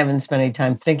 One, they haven't spent any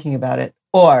time thinking about it,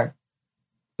 but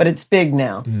it's big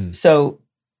now. So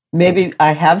maybe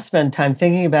I have spent time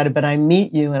thinking about it, but I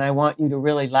meet you and I want you to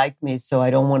really like me. So I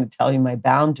don't want to tell you my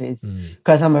boundaries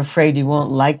because I'm afraid you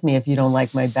won't like me if you don't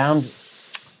like my boundaries.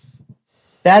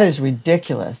 That is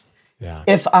ridiculous. Yeah.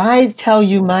 If I tell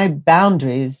you my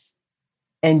boundaries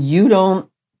and you don't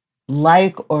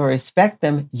like or respect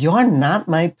them, you're not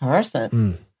my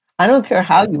person. I don't care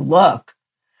how you look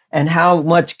and how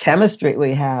much chemistry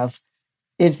we have.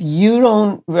 If you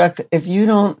don't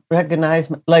recognize,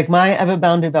 I have a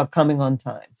boundary about coming on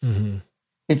time. Mm-hmm.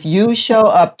 If you show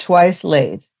up twice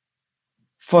late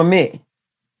for me,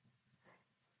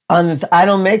 I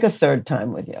don't make a third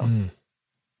time with you.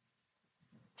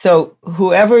 So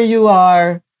whoever you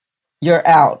are, you're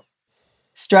out.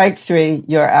 Strike three,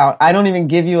 you're out. I don't even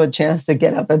give you a chance to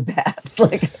get up and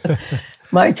bat.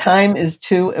 My time is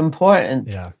too important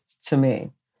to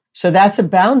me. So that's a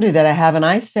boundary that I have. And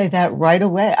I say that right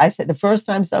away. I say the first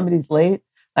time somebody's late,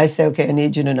 I say, okay, I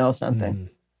need you to know something.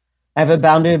 I have a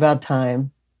boundary about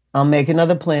time. I'll make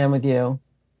another plan with you.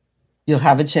 You'll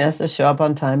have a chance to show up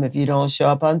on time. If you don't show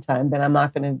up on time, then I'm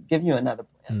not going to give you another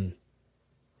plan.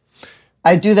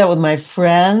 I do that with my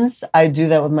friends. I do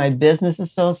that with my business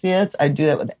associates. I do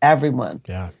that with everyone.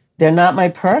 Yeah. They're not my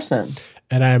person.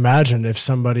 And I imagine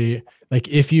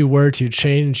if you were to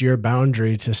change your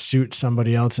boundary to suit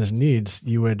somebody else's needs,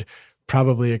 you would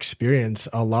probably experience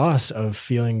a loss of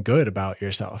feeling good about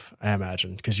yourself, I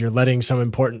imagine, because you're letting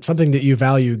something that you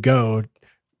value go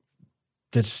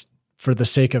that's for the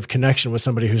sake of connection with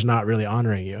somebody who's not really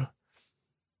honoring you.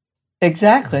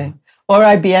 Exactly. or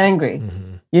I'd be angry.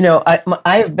 Mm-hmm. You know,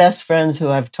 I have best friends who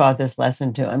I've taught this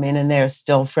lesson to. I mean, and they're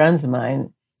still friends of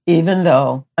mine, even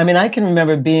though, I mean, I can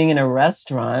remember being in a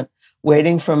restaurant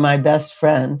waiting for my best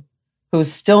friend,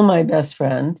 who's still my best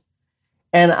friend.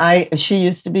 And she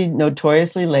used to be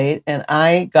notoriously late. And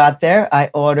I got there, I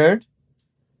ordered,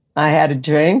 I had a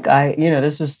drink.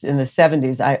 This was in the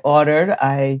 70s. I ordered,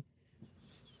 I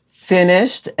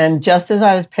finished. And just as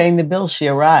I was paying the bill, she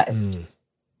arrived. Mm.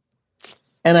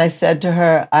 And I said to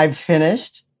her, I've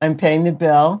finished. I'm paying the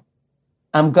bill.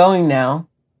 I'm going now.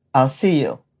 I'll see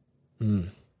you. Mm.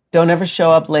 Don't ever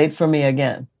show up late for me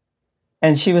again.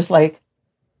 And she was like,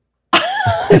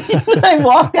 I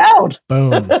walked out.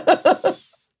 Boom.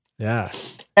 Yeah.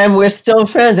 And we're still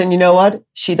friends. And you know what?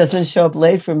 She doesn't show up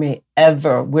late for me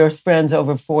ever. We're friends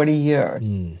over 40 years.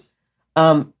 Mm.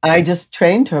 I just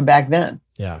trained her back then.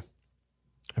 Yeah.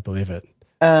 I believe it.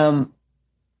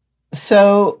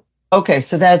 So we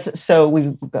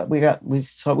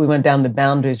went down the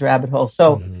boundaries rabbit hole.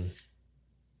 So, Mm-hmm.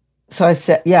 so I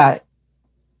said, yeah,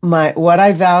 what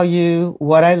I value,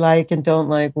 what I like and don't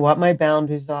like, what my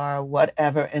boundaries are,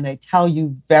 whatever. And I tell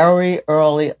you very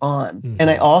early on. Mm-hmm. And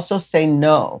I also say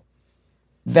no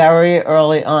very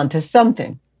early on to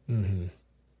something. Mm-hmm.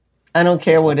 I don't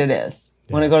care what it is.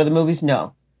 Yeah. Want to go to the movies?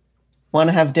 No. Want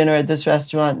to have dinner at this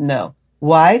restaurant? No.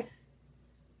 Why?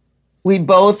 We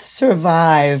both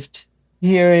survived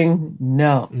hearing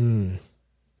no. Mm.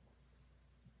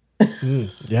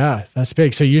 Yeah, that's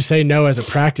big. So you say no as a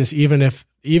practice, even if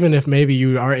maybe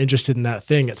you are interested in that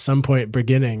thing at some point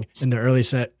beginning in the early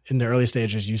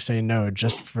stages, you say no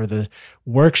just for the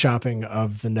workshopping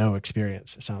of the no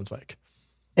experience, it sounds like.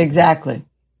 Exactly.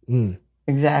 Mm.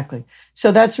 Exactly.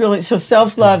 So that's really, so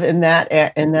self-love in those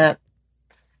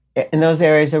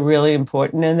areas are really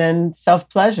important. And then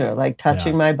self-pleasure, like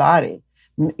touching my body,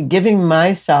 giving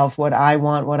myself what I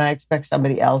want, what I expect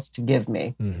somebody else to give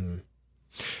me. Mm-hmm.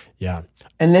 Yeah.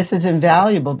 And this is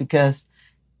invaluable because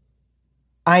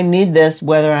I need this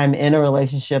whether I'm in a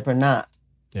relationship or not.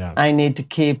 Yeah. I need to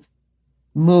keep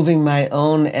moving my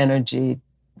own energy,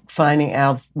 finding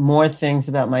out more things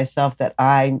about myself that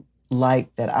I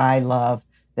like, that I love,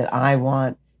 that I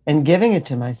want, and giving it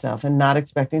to myself and not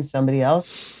expecting somebody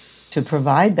else to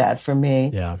provide that for me.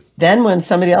 Yeah. Then when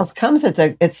somebody else comes,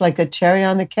 it's like a cherry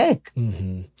on the cake.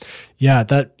 Mm-hmm. Yeah,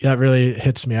 that really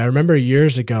hits me. I remember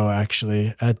years ago,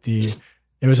 actually, it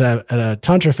was at a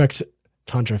Tantra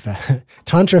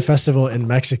festival in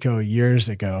Mexico years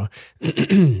ago.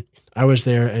 I was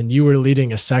there and you were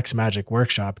leading a sex magic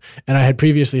workshop. And I had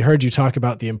previously heard you talk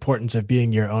about the importance of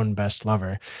being your own best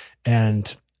lover.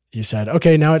 And you said,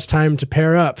 okay, now it's time to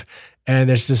pair up. And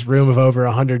there's this room of over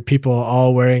 100 people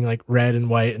all wearing like red and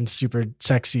white and super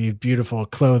sexy, beautiful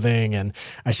clothing. And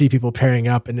I see people pairing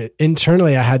up. And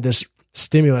internally, I had this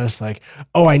stimulus like,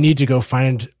 oh, I need to go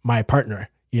find my partner,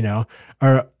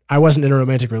 or I wasn't in a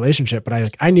romantic relationship,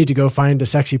 but I need to go find a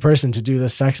sexy person to do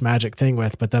this sex magic thing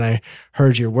with. But then I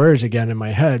heard your words again in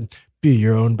my head, be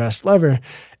your own best lover.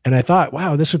 And I thought,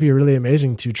 wow, this would be really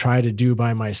amazing to try to do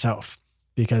by myself.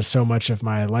 Because so much of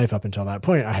my life up until that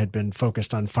point, I had been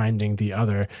focused on finding the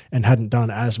other and hadn't done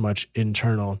as much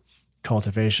internal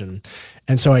cultivation.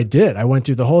 And so I did. I went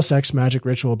through the whole sex magic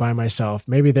ritual by myself.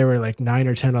 Maybe there were like 9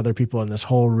 or 10 other people in this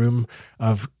whole room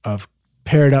of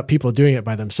paired up people doing it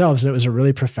by themselves. And it was a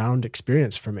really profound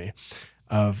experience for me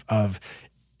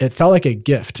it felt like a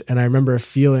gift. And I remember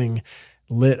feeling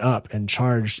lit up and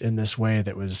charged in this way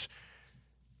that was,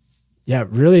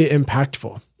 really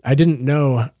impactful. I didn't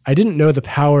know the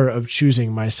power of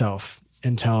choosing myself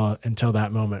until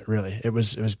that moment. Really, it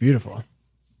was beautiful.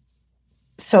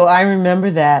 So I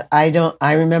remember that.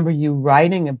 I remember you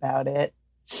writing about it,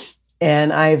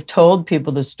 and I've told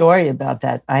people the story about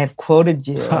that. I have quoted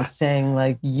you saying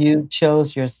like you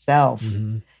chose yourself.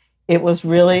 Mm-hmm. It was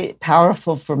really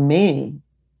powerful for me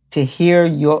to hear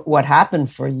what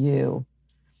happened for you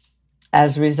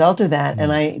as a result of that.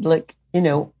 Mm-hmm. And I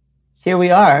here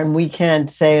we are, and we can't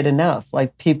say it enough.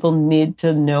 Like people need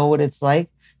to know what it's like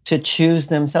to choose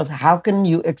themselves. How can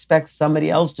you expect somebody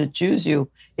else to choose you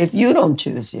if you don't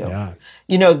choose you? Yeah.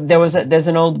 There's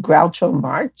an old Groucho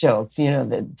Marx jokes,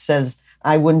 that says,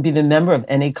 I wouldn't be the member of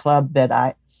any club that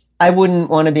I wouldn't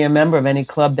want to be a member of any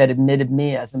club that admitted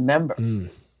me as a member. Mm.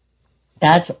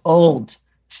 That's old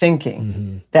thinking.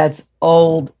 Mm-hmm. That's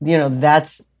old,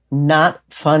 that's not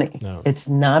funny. No. It's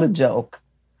not a joke.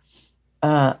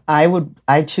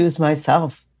 I choose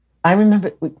myself. I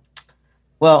remember,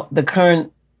 the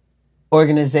current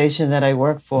organization that I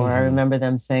work for, mm-hmm. I remember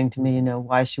them saying to me,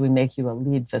 why should we make you a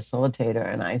lead facilitator?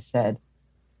 And I said,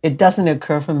 it doesn't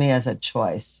occur for me as a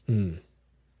choice. Mm.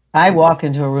 I walk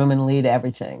into a room and lead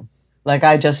everything. Like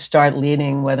I just start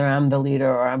leading, whether I'm the leader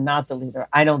or I'm not the leader.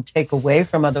 I don't take away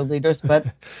from other leaders, but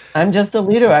I'm just a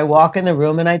leader. I walk in the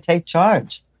room and I take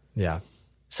charge. Yeah.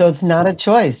 So it's not a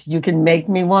choice. You can make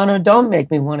me one or don't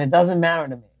make me one. It doesn't matter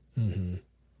to me.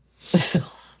 Mm-hmm.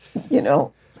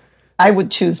 So, I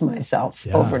would choose myself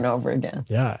over and over again.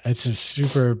 Yeah, it's a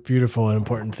super beautiful and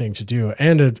important thing to do.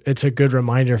 And it's a good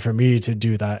reminder for me to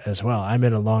do that as well. I'm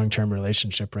in a long-term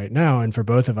relationship right now. And for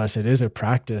both of us, it is a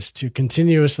practice to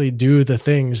continuously do the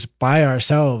things by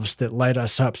ourselves that light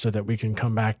us up so that we can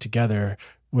come back together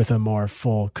with a more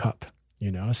full cup,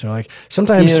 So like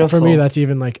sometimes for me, that's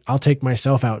even like, I'll take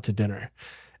myself out to dinner.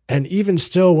 And even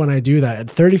still, when I do that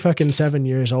at 37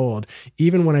 years old,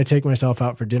 even when I take myself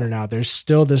out for dinner now, there's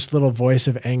still this little voice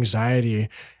of anxiety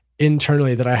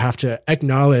internally that I have to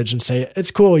acknowledge and say, it's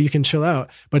cool, you can chill out.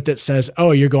 But that says,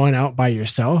 oh, you're going out by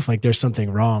yourself. Like there's something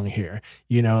wrong here,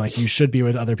 like you should be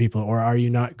with other people, or are you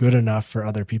not good enough for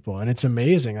other people? And it's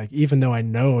amazing. Like, even though I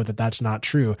know that that's not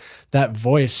true, that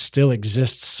voice still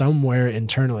exists somewhere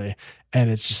internally. And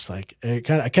it's just like, I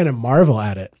kind of marvel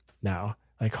at it now.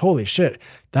 Like, holy shit,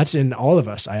 that's in all of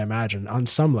us, I imagine, on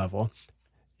some level,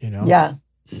 Yeah,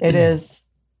 it is.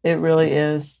 It really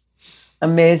is.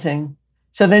 Amazing.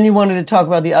 So then you wanted to talk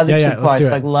about the other two parts,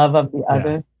 like love of the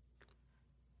other.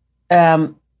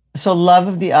 So love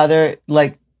of the other,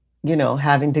 like,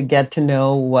 having to get to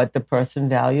know what the person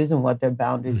values and what their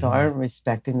boundaries are and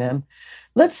respecting them.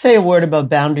 Let's say a word about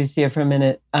boundaries here for a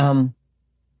minute.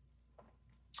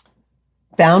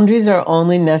 Boundaries are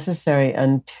only necessary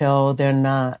until they're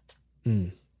not.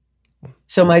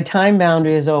 So my time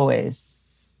boundary is always,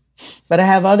 but I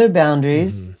have other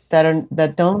boundaries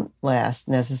that don't last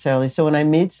necessarily. So when I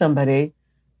meet somebody,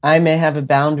 I may have a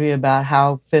boundary about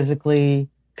how physically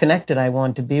connected I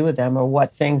want to be with them, or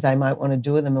what things I might want to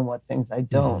do with them and what things I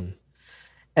don't.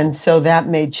 And so that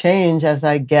may change as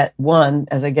I get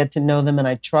to know them and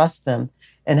I trust them.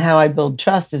 And how I build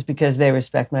trust is because they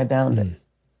respect my boundary.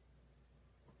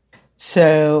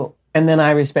 So, and then I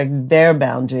respect their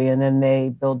boundary, and then they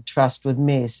build trust with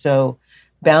me. So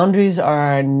boundaries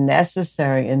are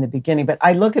necessary in the beginning, but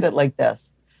I look at it like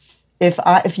this.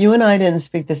 If you and I didn't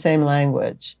speak the same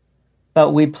language, but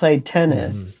we played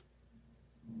tennis,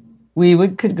 we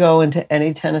could go into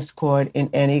any tennis court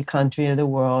in any country of the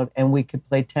world, and we could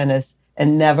play tennis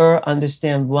and never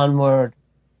understand one word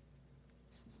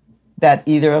that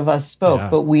either of us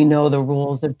spoke, but we know the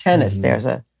rules of tennis.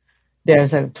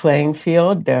 There's a playing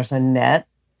field, there's a net,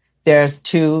 there's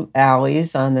two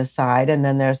alleys on the side, and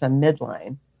then there's a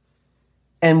midline.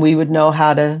 And we would know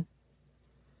how to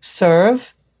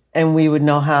serve, and we would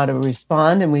know how to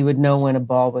respond, and we would know when a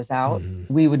ball was out.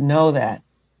 We would know that.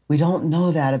 We don't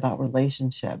know that about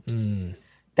relationships.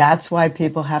 That's why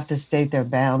people have to state their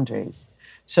boundaries,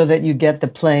 so that you get the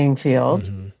playing field,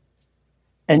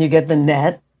 and you get the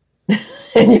net,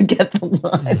 and you get the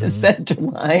line, the center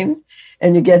line,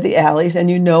 and you get the alleys,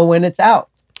 and you know when it's out.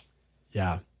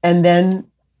 Yeah. And then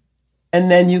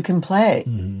you can play.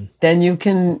 Then you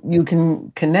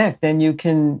can connect. Then you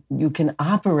can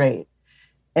operate.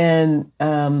 And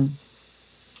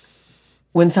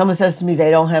when someone says to me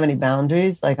they don't have any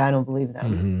boundaries, like, I don't believe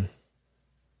them.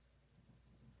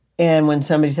 And when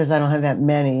somebody says I don't have that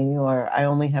many, or I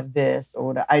only have this, or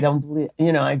what, I don't believe,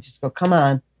 I just go, come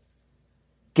on,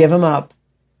 give them up,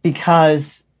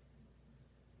 because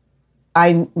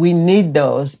we need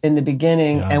those in the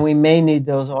beginning, and we may need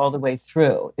those all the way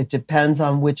through. It depends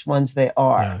on which ones they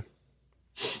are.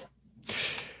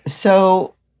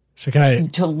 So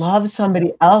to love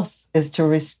somebody else is to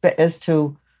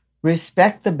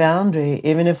respect the boundary,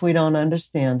 even if we don't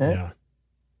understand it,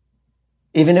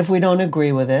 even if we don't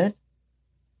agree with it,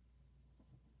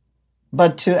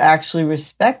 but to actually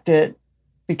respect it,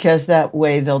 because that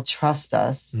way they'll trust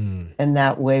us, and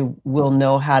that way we'll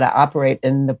know how to operate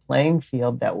in the playing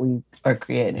field that we are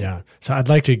creating. Yeah. So I'd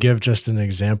like to give just an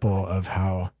example of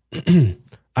how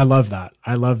I love that.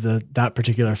 I love that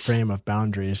particular frame of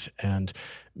boundaries, and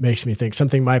makes me think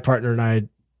something my partner and I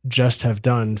just have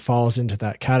done falls into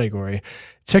that category.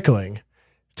 Tickling.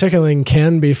 Tickling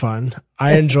can be fun.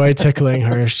 I enjoy tickling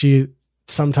her. She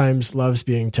sometimes loves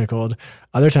being tickled.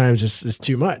 Other times it's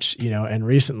too much, and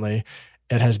recently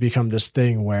it has become this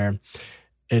thing where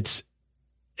it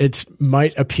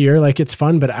might appear like it's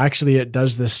fun, but actually it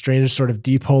does this strange sort of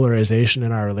depolarization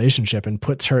in our relationship and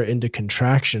puts her into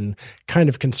contraction, kind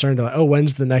of concerned, like, oh,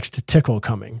 when's the next tickle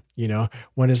coming?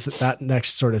 When is that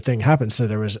next sort of thing happen?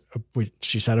 So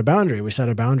she set a boundary. We set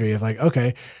a boundary of like,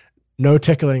 okay, no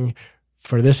tickling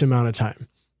for this amount of time,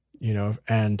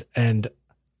 and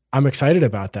I'm excited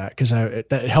about that because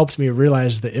that helped me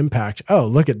realize the impact. Oh,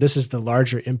 look at this is the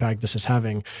larger impact this is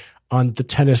having on the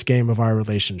tennis game of our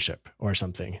relationship or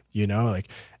something, like,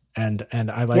 and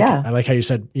I like how you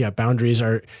said, boundaries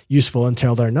are useful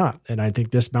until they're not. And I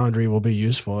think this boundary will be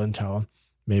useful until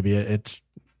maybe it's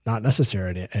not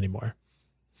necessary anymore.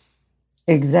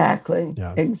 Exactly.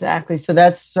 Yeah. Exactly. So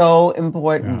that's so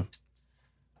important.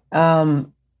 Yeah.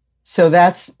 So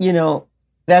that's,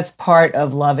 that's part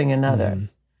of loving another,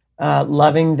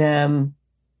 loving them,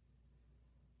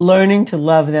 learning to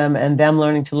love them, and them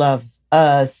learning to love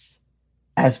us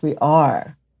as we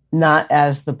are, not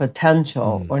as the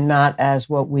potential or not as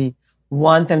what we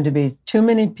want them to be. Too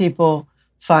many people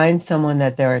find someone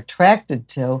that they're attracted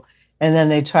to, and then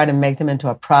they try to make them into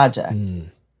a project.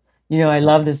 I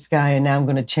love this guy and now I'm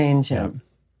going to change him.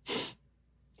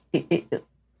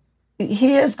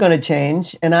 He is going to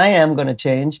change and I am going to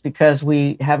change because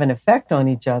we have an effect on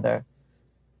each other.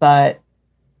 But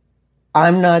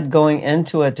I'm not going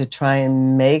into it to try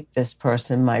and make this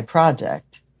person my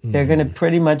project. They're going to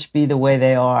pretty much be the way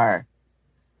they are.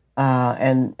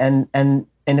 And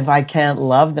if I can't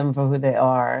love them for who they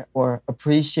are or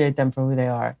appreciate them for who they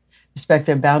are, respect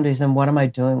their boundaries, then what am I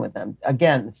doing with them?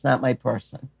 Again, it's not my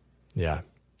person. Yeah.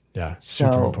 Yeah.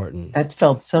 Super important. That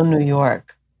felt so New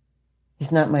York.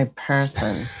 He's not my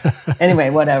person. Anyway,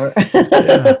 whatever.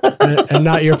 And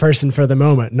not your person for the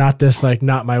moment. Not this,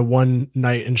 not my one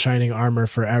knight in shining armor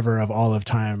forever of all of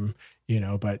time,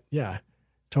 but yeah,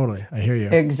 totally. I hear you.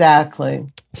 Exactly.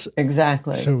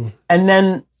 Exactly. And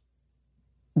then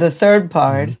the third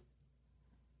part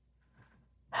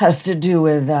has to do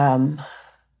with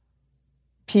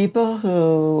people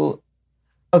who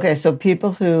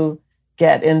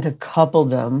get into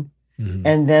coupledom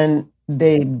and then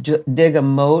they dig a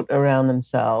moat around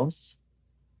themselves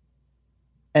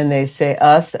and they say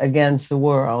us against the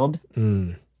world.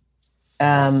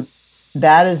 That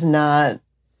is not,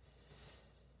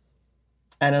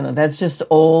 I don't know. That's just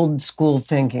old school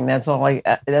thinking. That's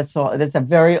a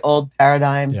very old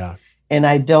paradigm. Yeah. And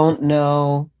I don't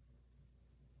know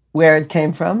where it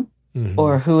came from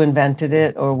or who invented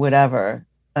it or whatever.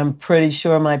 I'm pretty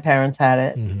sure my parents had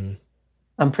it.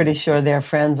 I'm pretty sure their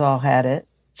friends all had it.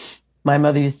 My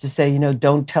mother used to say,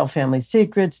 don't tell family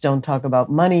secrets. Don't talk about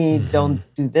money. Don't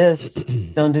do this.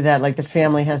 Don't do that. Like the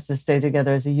family has to stay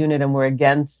together as a unit and we're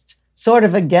sort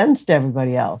of against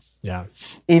everybody else. Yeah.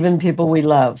 Even people we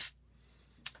love.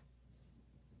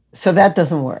 So that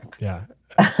doesn't work. Yeah.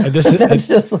 And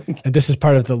this is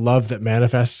part of the love that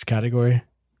manifests category.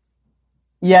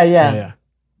 Yeah.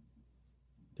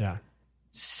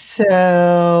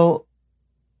 So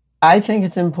I think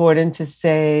it's important to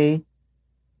say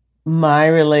my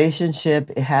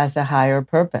relationship has a higher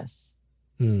purpose.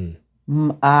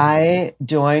 I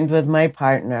joined with my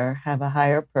partner, have a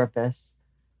higher purpose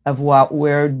of what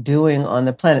we're doing on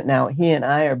the planet. Now, he and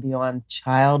I are beyond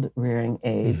child rearing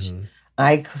age.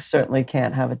 I certainly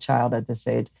can't have a child at this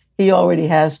age. He already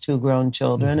has 2 grown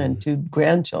children and 2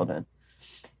 grandchildren.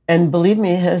 And believe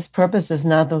me, his purpose is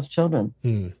not those children.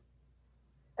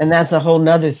 And that's a whole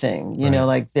nother thing.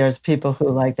 There's people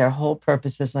who their whole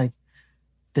purpose is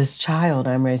this child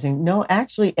I'm raising. No,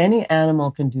 actually, any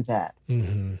animal can do that.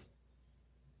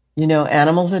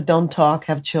 Animals that don't talk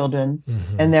have children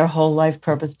and their whole life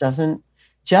purpose doesn't,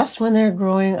 just when they're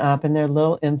growing up and they're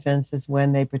little infants is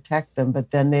when they protect them.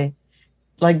 But then they,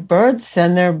 like birds,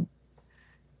 send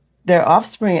their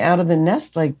offspring out of the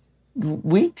nest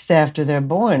weeks after they're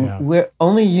born.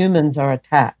 Only humans are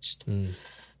attached.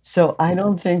 So I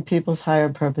don't think people's higher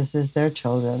purpose is their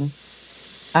children.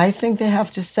 I think they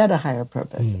have to set a higher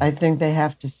purpose. I think they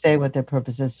have to say what their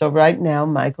purpose is. So right now,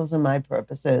 Michael's and my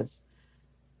purpose is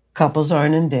couples are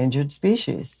an endangered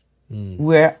species,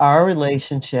 where our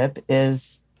relationship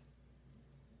is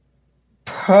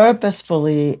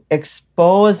purposefully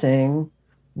exposing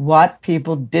what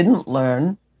people didn't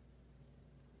learn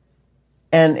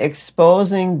and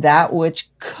exposing that which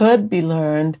could be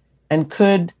learned and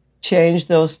could change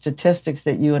those statistics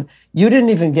that you didn't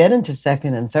even get into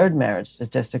second and third marriage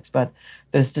statistics, but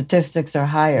the statistics are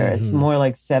higher. It's more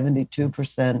like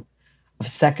 72% of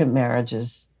second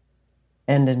marriages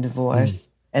end in divorce.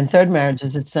 And third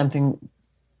marriages, it's something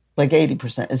like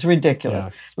 80%. It's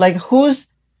ridiculous.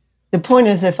 The point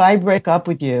is, if I break up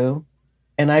with you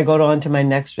and I go on to my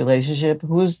next relationship,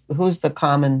 who's the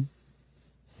common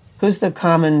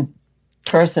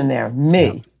person there? Me.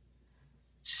 Yeah.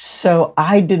 So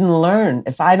I didn't learn.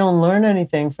 If I don't learn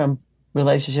anything from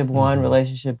relationship 1,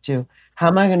 relationship 2, how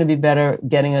am I going to be better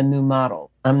getting a new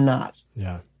model? I'm not.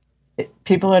 Yeah.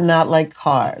 People are not like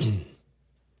cars.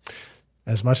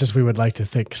 As much as we would like to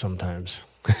think sometimes.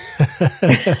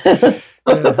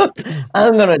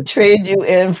 I'm going to trade you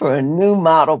in for a new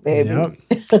model, baby. Yep.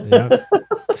 Yep.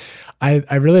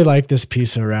 I really like this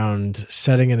piece around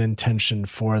setting an intention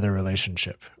for the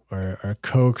relationship, or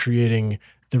co-creating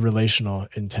the relational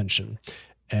intention.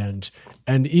 And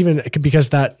even because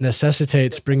that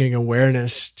necessitates bringing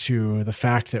awareness to the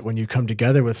fact that when you come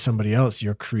together with somebody else,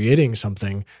 you're creating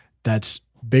something that's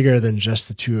bigger than just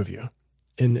the two of you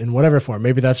in whatever form.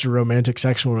 Maybe that's a romantic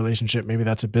sexual relationship. Maybe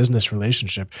that's a business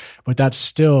relationship, but that's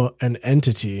still an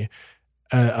entity,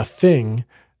 a thing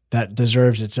that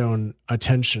deserves its own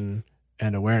attention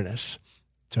and awareness.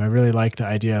 So I really like the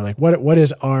idea, like what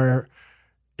is our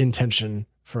intention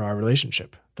for our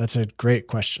relationship? That's a great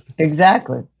question.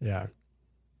 Exactly. Yeah.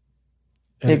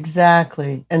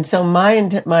 Exactly. And so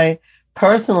my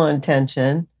personal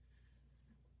intention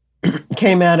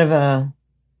came out of a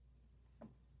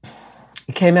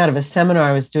seminar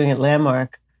I was doing at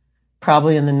Landmark,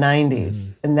 probably in the 90s.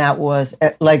 Mm-hmm. And that was,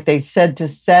 like they said, to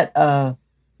set a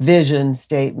vision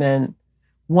statement,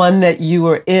 one that you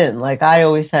were in. Like I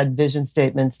always had vision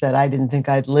statements that I didn't think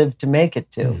I'd live to make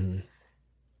it to. Mm-hmm.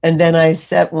 And then I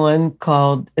set one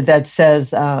that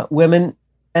says, women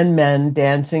and men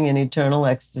dancing in eternal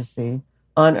ecstasy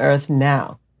on earth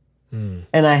now. Mm.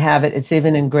 And I have it. It's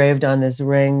even engraved on this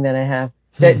ring that I have.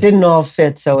 That didn't all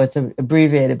fit, so it's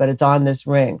abbreviated, but it's on this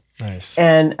ring. Nice.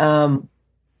 And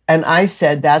I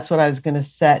said that's what I was going to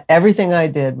set. Everything I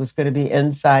did was going to be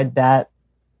inside that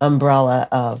umbrella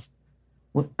of,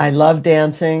 I love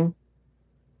dancing.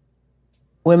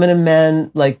 Women and men,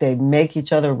 like they make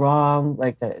each other wrong,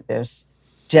 like there's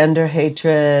gender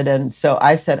hatred. And so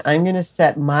I said, I'm going to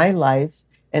set my life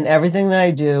and everything that I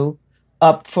do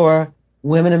up for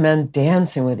women and men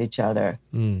dancing with each other.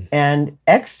 Mm. And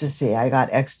ecstasy, I got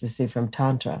ecstasy from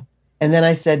Tantra. And then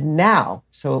I said now,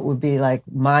 so it would be like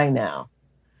my now.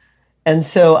 And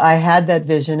so I had that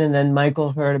vision, and then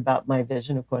Michael heard about my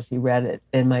vision. Of course, he read it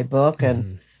in my book,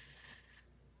 and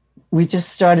we just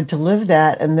started to live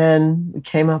that. And then we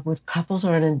came up with couples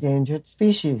are an endangered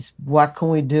species. What can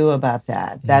we do about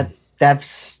that?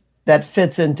 That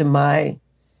fits into my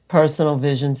personal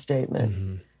vision statement.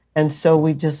 Mm-hmm. And so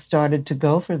we just started to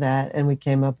go for that. And we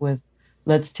came up with,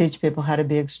 let's teach people how to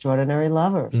be extraordinary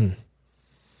lovers. Mm.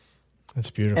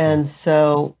 That's beautiful. And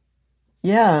so,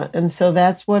 yeah. And so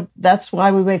that's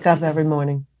why we wake up every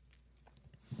morning.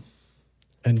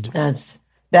 And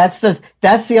that's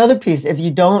the other piece.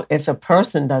 If a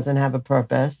person doesn't have a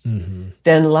purpose, mm-hmm.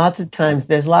 then lots of times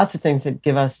there's lots of things that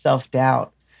give us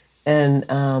self-doubt. And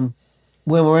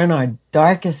when we're in our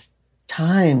darkest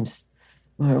times,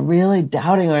 we're really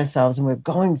doubting ourselves and we're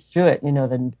going through it,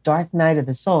 the dark night of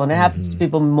the soul. And it happens to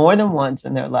people more than once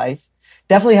in their life.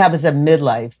 Definitely happens at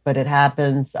midlife, but it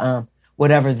happens,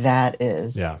 whatever that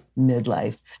is,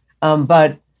 midlife.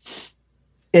 But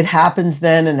it happens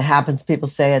then, and it happens, people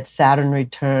say it's Saturn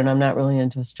return. I'm not really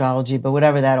into astrology, but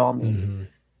whatever that all means.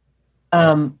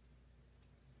 Mm-hmm.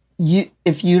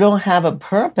 If you don't have a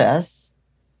purpose,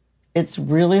 it's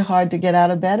really hard to get out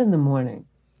of bed in the morning.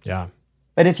 Yeah.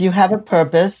 But if you have a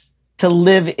purpose to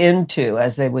live into,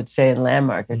 as they would say in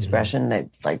Landmark expression, mm-hmm.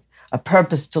 It's like a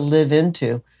purpose to live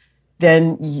into,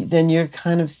 then you're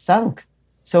kind of sunk.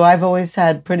 So I've always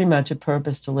had pretty much a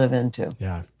purpose to live into.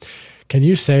 Yeah. Can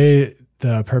you say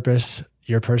the purpose,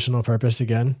 your personal purpose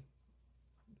again,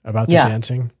 about the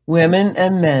dancing? Women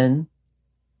and men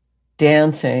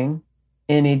dancing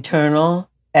in eternal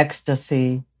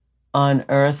ecstasy on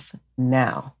earth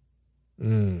now.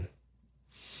 Mm.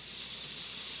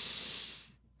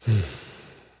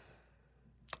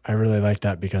 I really like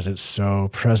that because it's so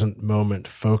present moment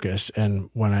focused. And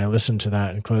when I listened to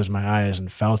that and closed my eyes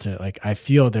and felt it, like I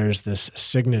feel there's this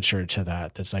signature to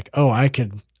that. That's like, oh, I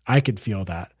could feel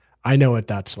that. I know what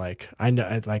that's like. I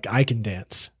know, like I can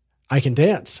dance. I can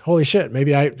dance. Holy shit.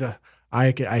 Maybe I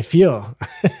feel,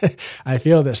 I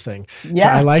feel this thing.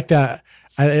 Yeah. So I like that.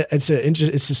 It's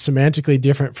semantically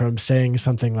different from saying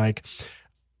something like,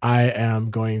 I'm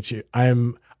going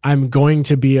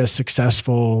to be a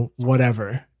successful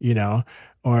whatever,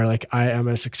 or like I am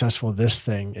a successful this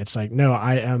thing. It's like, no,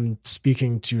 I am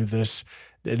speaking to this.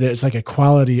 It's like a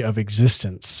quality of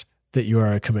existence that you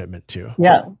are a commitment to.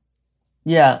 Yeah.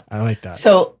 Yeah. I like that.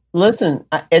 So listen,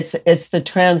 it's the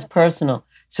transpersonal.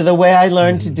 So the way I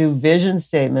learned to do vision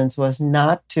statements was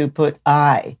not to put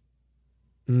I,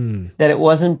 that it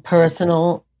wasn't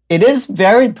personal. It is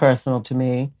very personal to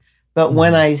me, but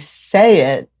when I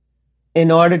say it, in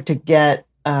order to get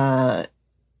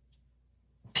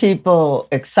people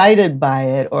excited by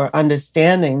it or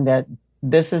understanding that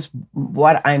this is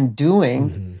what I'm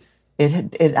doing, I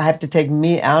have to take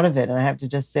me out of it. And I have to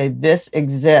just say, this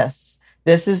exists.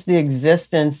 This is the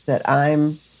existence that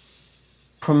I'm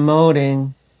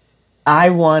promoting.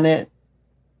 I want it,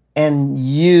 and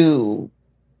you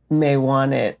may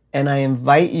want it, and I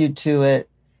invite you to it,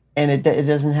 and it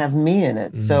doesn't have me in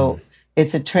it. So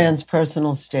it's a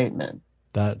transpersonal statement.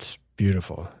 That's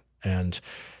beautiful. And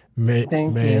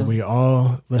may we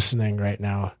all listening right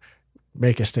now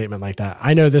make a statement like that.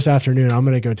 I know this afternoon I'm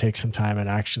going to go take some time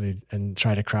and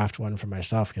try to craft one for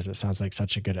myself, because it sounds like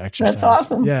such a good exercise. That's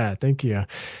awesome. Yeah, thank you.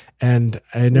 And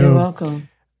I know, you're welcome.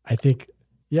 I think,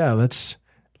 let's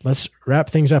wrap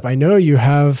things up. I know you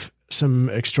have some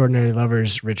Extraordinary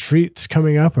Lovers retreats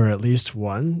coming up, or at least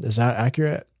one. Is that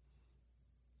accurate?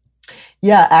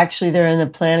 Yeah, actually, they're in the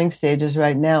planning stages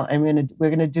right now. We're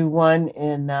gonna do one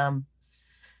in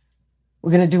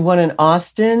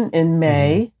Austin in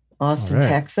May, Austin,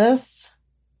 Texas,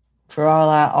 for all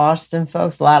our Austin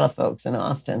folks. A lot of folks in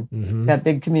Austin. Got a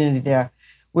big community there.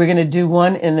 We're gonna do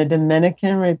one in the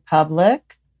Dominican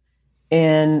Republic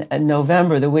in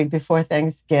November, the week before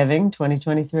Thanksgiving,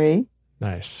 2023.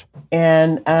 Nice.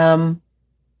 And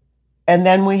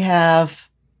then we have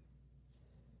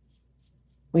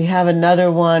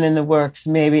another one in the works.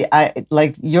 Maybe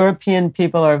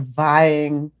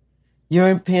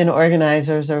European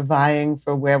organizers are vying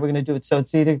for where we're going to do it. So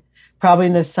it's either probably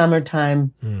in the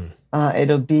summertime.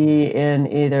 It'll be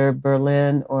in either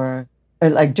Berlin or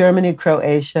like Germany,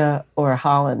 Croatia, or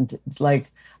Holland. We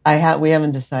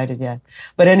haven't decided yet.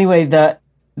 But anyway, the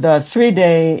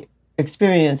 3-day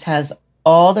experience has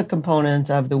all the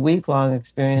components of the week-long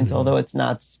experience, although it's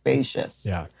not spacious.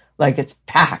 Yeah. Like it's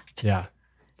packed. Yeah.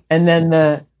 And then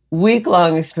the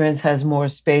week-long experience has more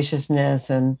spaciousness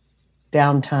and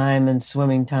downtime and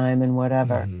swimming time and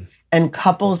whatever. And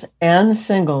couples and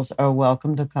singles are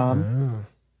welcome to come.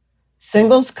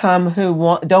 Singles come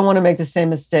who don't want to make the same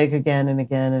mistake again and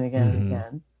again and again and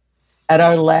again. At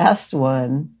our last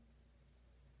one,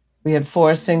 we had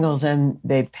 4 singles and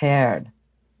they paired.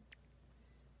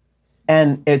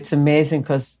 And it's amazing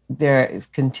because they're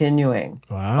continuing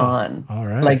on. All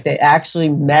right. Like they actually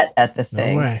met at the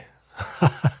thing. No way.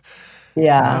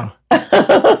 Yeah.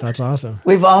 Wow. That's awesome.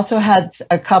 We've also had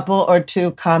a couple or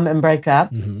two come and break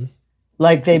up.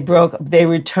 Like they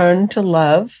returned to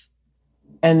love,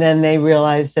 and then they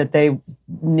realized that they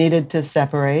needed to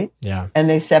separate. Yeah. And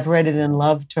they separated in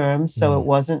love terms. So it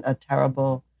wasn't a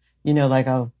terrible, like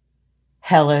a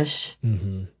hellish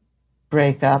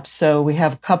breakup. So we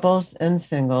have couples and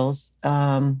singles,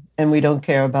 and we don't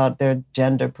care about their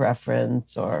gender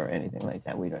preference or anything like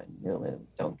that. We really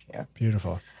don't care.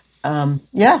 Beautiful.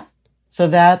 Yeah. So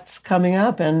that's coming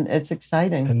up, and it's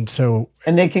exciting. And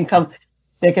they can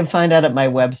find out at my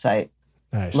website.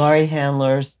 Nice.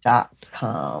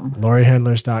 LaurieHandlers.com.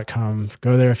 LaurieHandlers.com.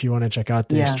 Go there if you want to check out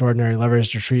the Extraordinary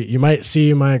Lovers Retreat. You might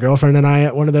see my girlfriend and I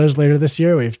at one of those later this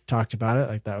year. We've talked about it.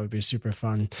 Like that would be super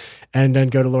fun. And then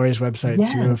go to Laurie's website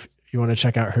too if you want to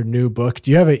check out her new book.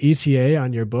 Do you have an ETA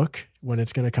on your book when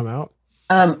it's going to come out?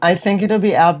 I think it'll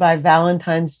be out by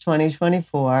Valentine's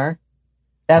 2024.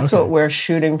 That's what we're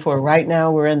shooting for. Right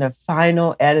now, we're in the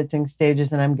final editing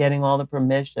stages, and I'm getting all the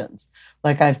permissions.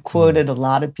 Like I've quoted a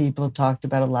lot of people, talked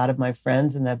about a lot of my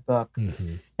friends in that book.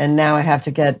 And now I have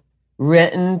to get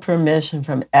written permission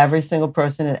from every single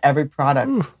person and every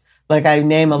product. Like I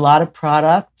name a lot of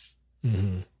products,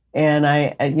 and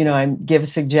I give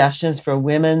suggestions for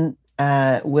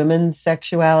women's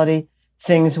sexuality,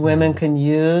 things women can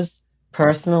use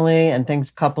personally and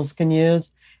things couples can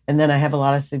use. And then I have a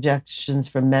lot of suggestions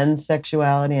for men's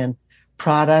sexuality and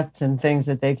products and things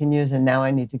that they can use. And now I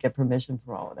need to get permission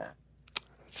for all of that.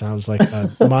 Sounds like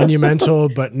a monumental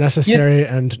but necessary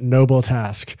and noble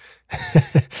task.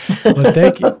 Well,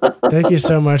 thank you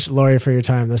so much, Laurie, for your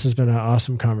time. This has been an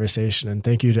awesome conversation. And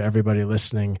thank you to everybody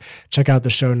listening. Check out the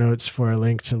show notes for a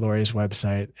link to Laurie's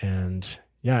website. And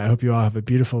I hope you all have a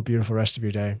beautiful, beautiful rest of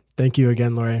your day. Thank you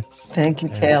again, Laurie. Thank you,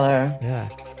 Taylor.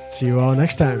 See you all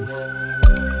next time.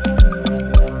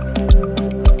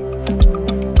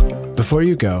 Before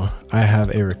you go, I have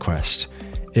a request.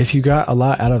 If you got a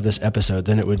lot out of this episode,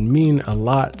 then it would mean a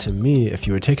lot to me if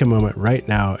you would take a moment right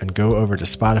now and go over to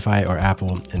Spotify or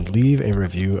Apple and leave a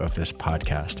review of this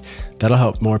podcast. That'll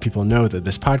help more people know that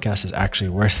this podcast is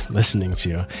actually worth listening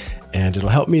to, and it'll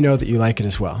help me know that you like it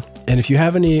as well. And if you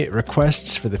have any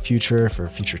requests for the future, for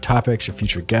future topics or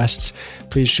future guests,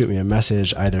 please shoot me a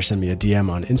message. Either send me a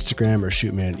DM on Instagram or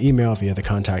shoot me an email via the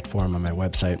contact form on my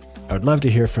website. I would love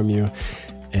to hear from you.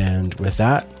 And with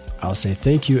that, I'll say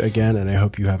thank you again, and I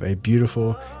hope you have a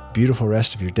beautiful, beautiful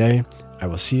rest of your day. I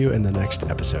will see you in the next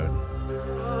episode.